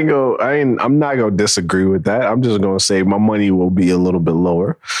 I'm not gonna disagree with that. I'm just gonna say my money will be a little bit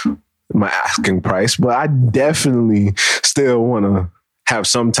lower, my asking price, but I definitely still want to have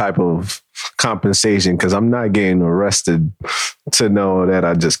some type of compensation because I'm not getting arrested to know that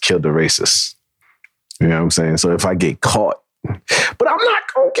I just killed a racist. You know what I'm saying? So if I get caught, but I'm not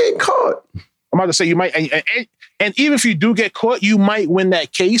gonna get caught. I'm about to say you might, and even if you do get caught, you might win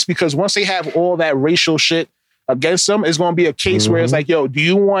that case because once they have all that racial shit against them, it's going to be a case where it's like, yo, do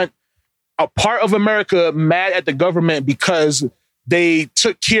you want a part of America mad at the government because they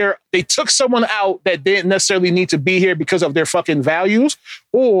took someone out that didn't necessarily need to be here because of their fucking values?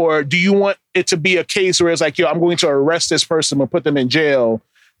 Or do you want it to be a case where it's like, yo, I'm going to arrest this person and put them in jail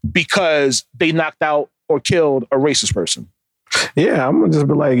because they knocked out or killed a racist person? Yeah, I'm gonna just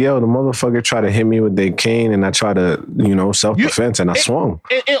be like, yo, the motherfucker tried to hit me with their cane, and I tried to, self-defense, and I swung.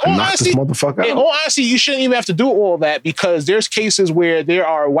 And knocked this motherfucker out. In all honesty, you shouldn't even have to do all that, because there's cases where there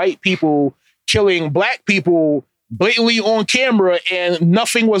are white people killing black people blatantly on camera, and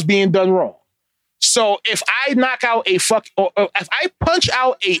nothing was being done wrong. So if I knock out if I punch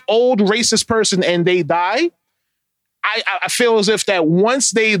out a old racist person and they die, I feel as if that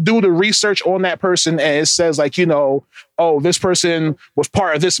once they do the research on that person and it says like, this person was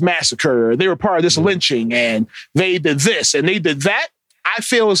part of this massacre, they were part of this lynching, and they did this and they did that, I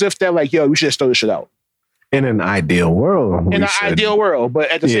feel as if they're like, yo, we should just throw this shit out. In an ideal world. But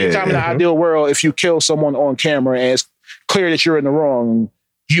at the same time, in an ideal world, if you kill someone on camera and it's clear that you're in the wrong,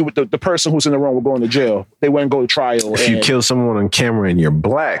 the person who's in the wrong will go into jail. They wouldn't go to trial. If you kill someone on camera and you're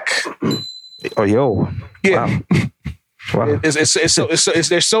black. Oh, yo. Yeah. Wow.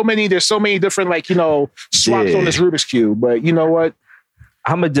 There's so many different swaps on this Rubik's Cube. But you know what?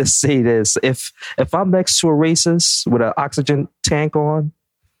 I'm gonna just say this: if I'm next to a racist with an oxygen tank on,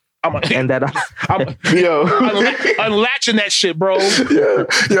 I'm unlatching that shit, bro. Yeah,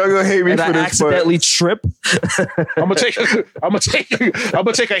 y'all gonna hate me and for I this. Accidentally trip. I'm gonna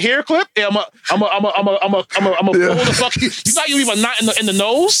take a hair clip. And I'm gonna pull the fuck. You thought you leave a knot in the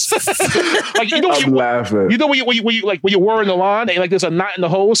nose? I'm laughing. You know when you're wearing the line and there's a knot in the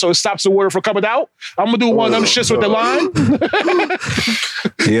hole, so it stops the water from coming out. I'm gonna do one of them shits with the line.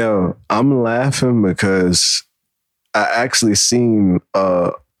 Yo, I'm laughing because I actually seen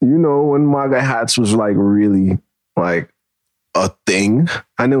when MAGA hats was really a thing.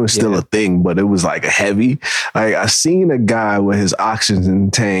 I know it's still a thing, but it was heavy. I seen a guy with his oxygen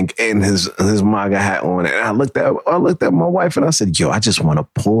tank and his MAGA hat on, and I looked at my wife and I said, yo, I just want to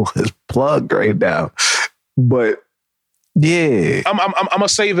pull his plug right now. But yeah, I'm gonna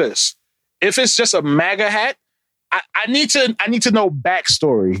say this: if it's just a MAGA hat, I need to know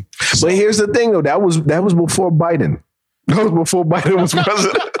backstory. But here's the thing, though, that was before Biden. That was before Biden was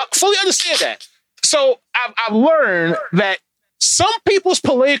president. I fully understand that. So I've learned that some people's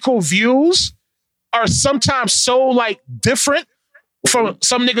political views are sometimes so different from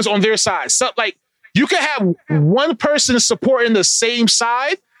some niggas on their side. So you can have one person supporting the same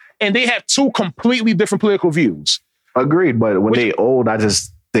side and they have two completely different political views. Agreed, but when they old, I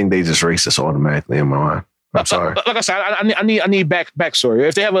just think they just racist automatically in my mind. I'm sorry. Like I said, I need backstory.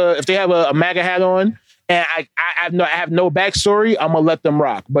 If they have a MAGA hat on, and I have no backstory, I'm gonna let them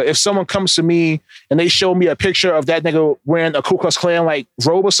rock. But if someone comes to me and they show me a picture of that nigga wearing a Ku Klux Klan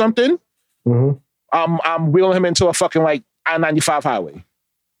robe or something, I'm wheeling him into a fucking I-95 highway.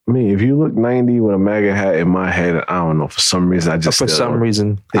 I mean, if you look 90 with a MAGA hat in my head, I don't know. For some reason, I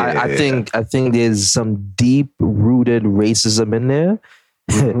think there's some deep rooted racism in there,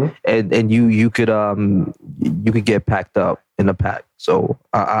 and you could get packed up in a pack. So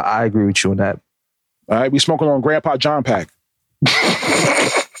I agree with you on that. All right, we smoking on Grandpa John Pack.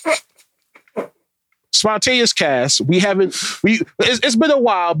 Spontaneous cast. It's been a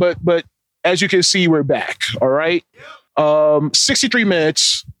while, but as you can see, we're back. All right. 63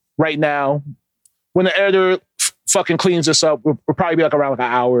 minutes right now. When the editor fucking cleans this up, we'll probably be around an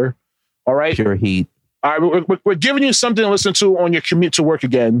hour. All right. Pure heat. All right, we're giving you something to listen to on your commute to work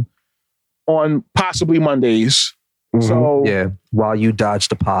again on possibly Mondays. So while you dodge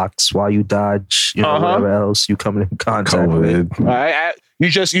the pox, while you dodge whatever else you come in contact with. All right, you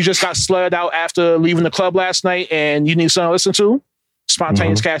just got slid out after leaving the club last night, and you need something to listen to.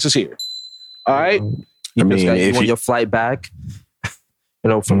 Spontaneous cast is here. All right, you on your flight back,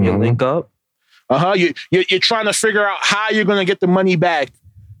 from your link up. You're trying to figure out how you're going to get the money back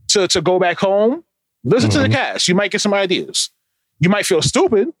to go back home. Listen to the cast. You might get some ideas. You might feel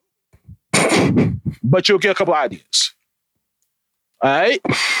stupid, but you'll get a couple ideas. All right.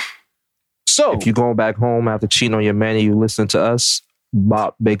 So if you're going back home after cheating on your man and you listen to us,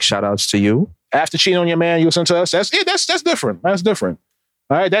 Bob, big shout outs to you. After cheating on your man, you listen to us. That's different. That's different.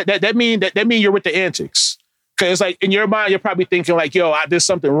 All right. That mean you're with the antics. Because in your mind, you're probably thinking yo, I did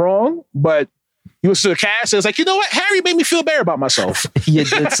something wrong, but you listen to the cast, and it's you know what? Harry made me feel better about myself. You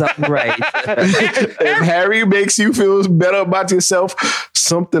did something right. If Harry makes you feel better about yourself,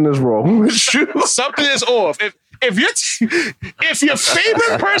 something is wrong with you. Something is off. If your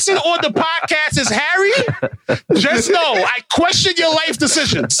favorite person on the podcast is Harry, just know I question your life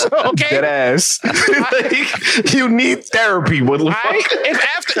decisions. Okay, that ass. You need therapy.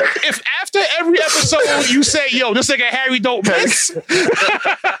 If after every episode you say, "Yo, this nigga Harry don't miss," if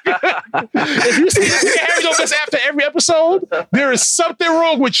you say this nigga Harry don't miss after every episode, there is something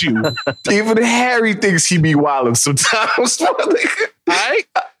wrong with you. Even Harry thinks he be wilding sometimes. All right.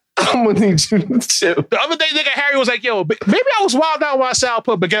 I'm gonna need you to chill. The other day, nigga Harry was like, yo, maybe I was wild out when I said I'll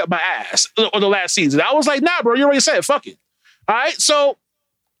put baguette up my ass on the last season. I was like, nah, bro, you already said it. Fuck it. All right. So,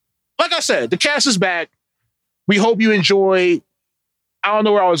 like I said, the cast is back. We hope you enjoy. I don't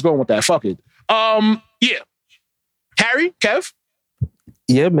know where I was going with that. Fuck it. Yeah. Harry, Kev?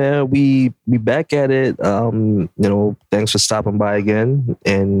 Yeah, man, we back at it. Thanks for stopping by again.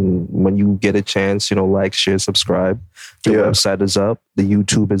 And when you get a chance, like, share, subscribe. The website is up. The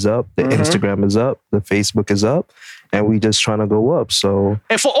YouTube is up. The Instagram is up. The Facebook is up. And we just trying to go up. So,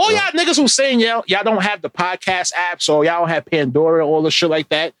 and for all y'all niggas who saying y'all don't have the podcast apps or y'all don't have Pandora and all the shit like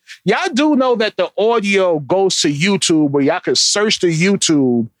that, y'all do know that the audio goes to YouTube where y'all can search the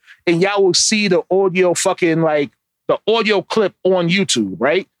YouTube and y'all will see the audio fucking like the audio clip on YouTube,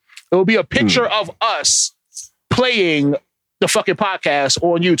 right? It will be a picture of us playing the fucking podcast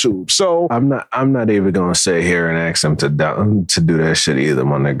on YouTube. So I'm not even gonna sit here and ask them to do that shit either,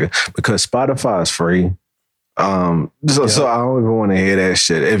 my nigga, because Spotify is free. So I don't even want to hear that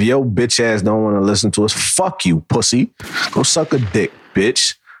shit. If your bitch ass don't want to listen to us, fuck you, pussy. Go suck a dick,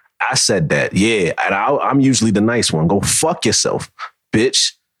 bitch. I said that. Yeah, and I'm usually the nice one. Go fuck yourself,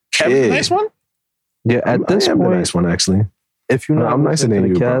 bitch. Kevin's the nice one? Yeah, at this point, the nice one actually. If you're not nicer than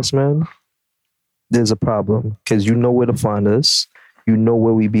you, cast, man, there's a problem because you know where to find us. You know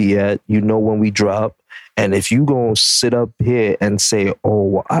where we be at. You know when we drop. And if you gonna sit up here and say,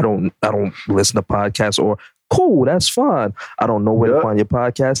 "Oh, I don't listen to podcasts," or cool, that's fine. I don't know where to find your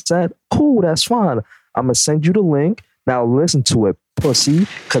podcast at. Cool, that's fine. I'm gonna send you the link. Now listen to it, pussy.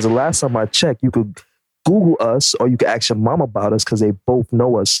 Because the last time I checked, you could Google us or you could ask your mom about us because they both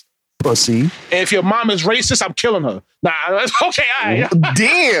know us. Pussy. And if your mom is racist, I'm killing her. Nah, okay, all right.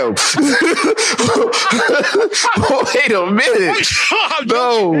 Damn. Wait a minute.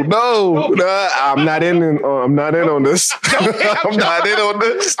 No. I'm not in on this. I'm not in on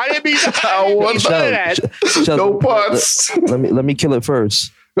this. I didn't mean that. No parts. Let me kill it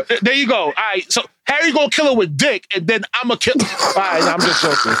first. There you go. All right. So Harry gonna kill her with dick, and then I'm gonna kill. All right, I'm just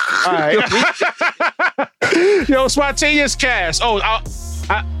joking. All right. Yo, spontaneous cast. Oh,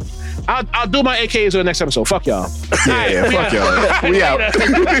 I'll do my AKs on the next episode. Fuck y'all. Yeah, fuck y'all. We out.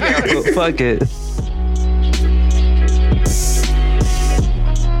 Fuck it.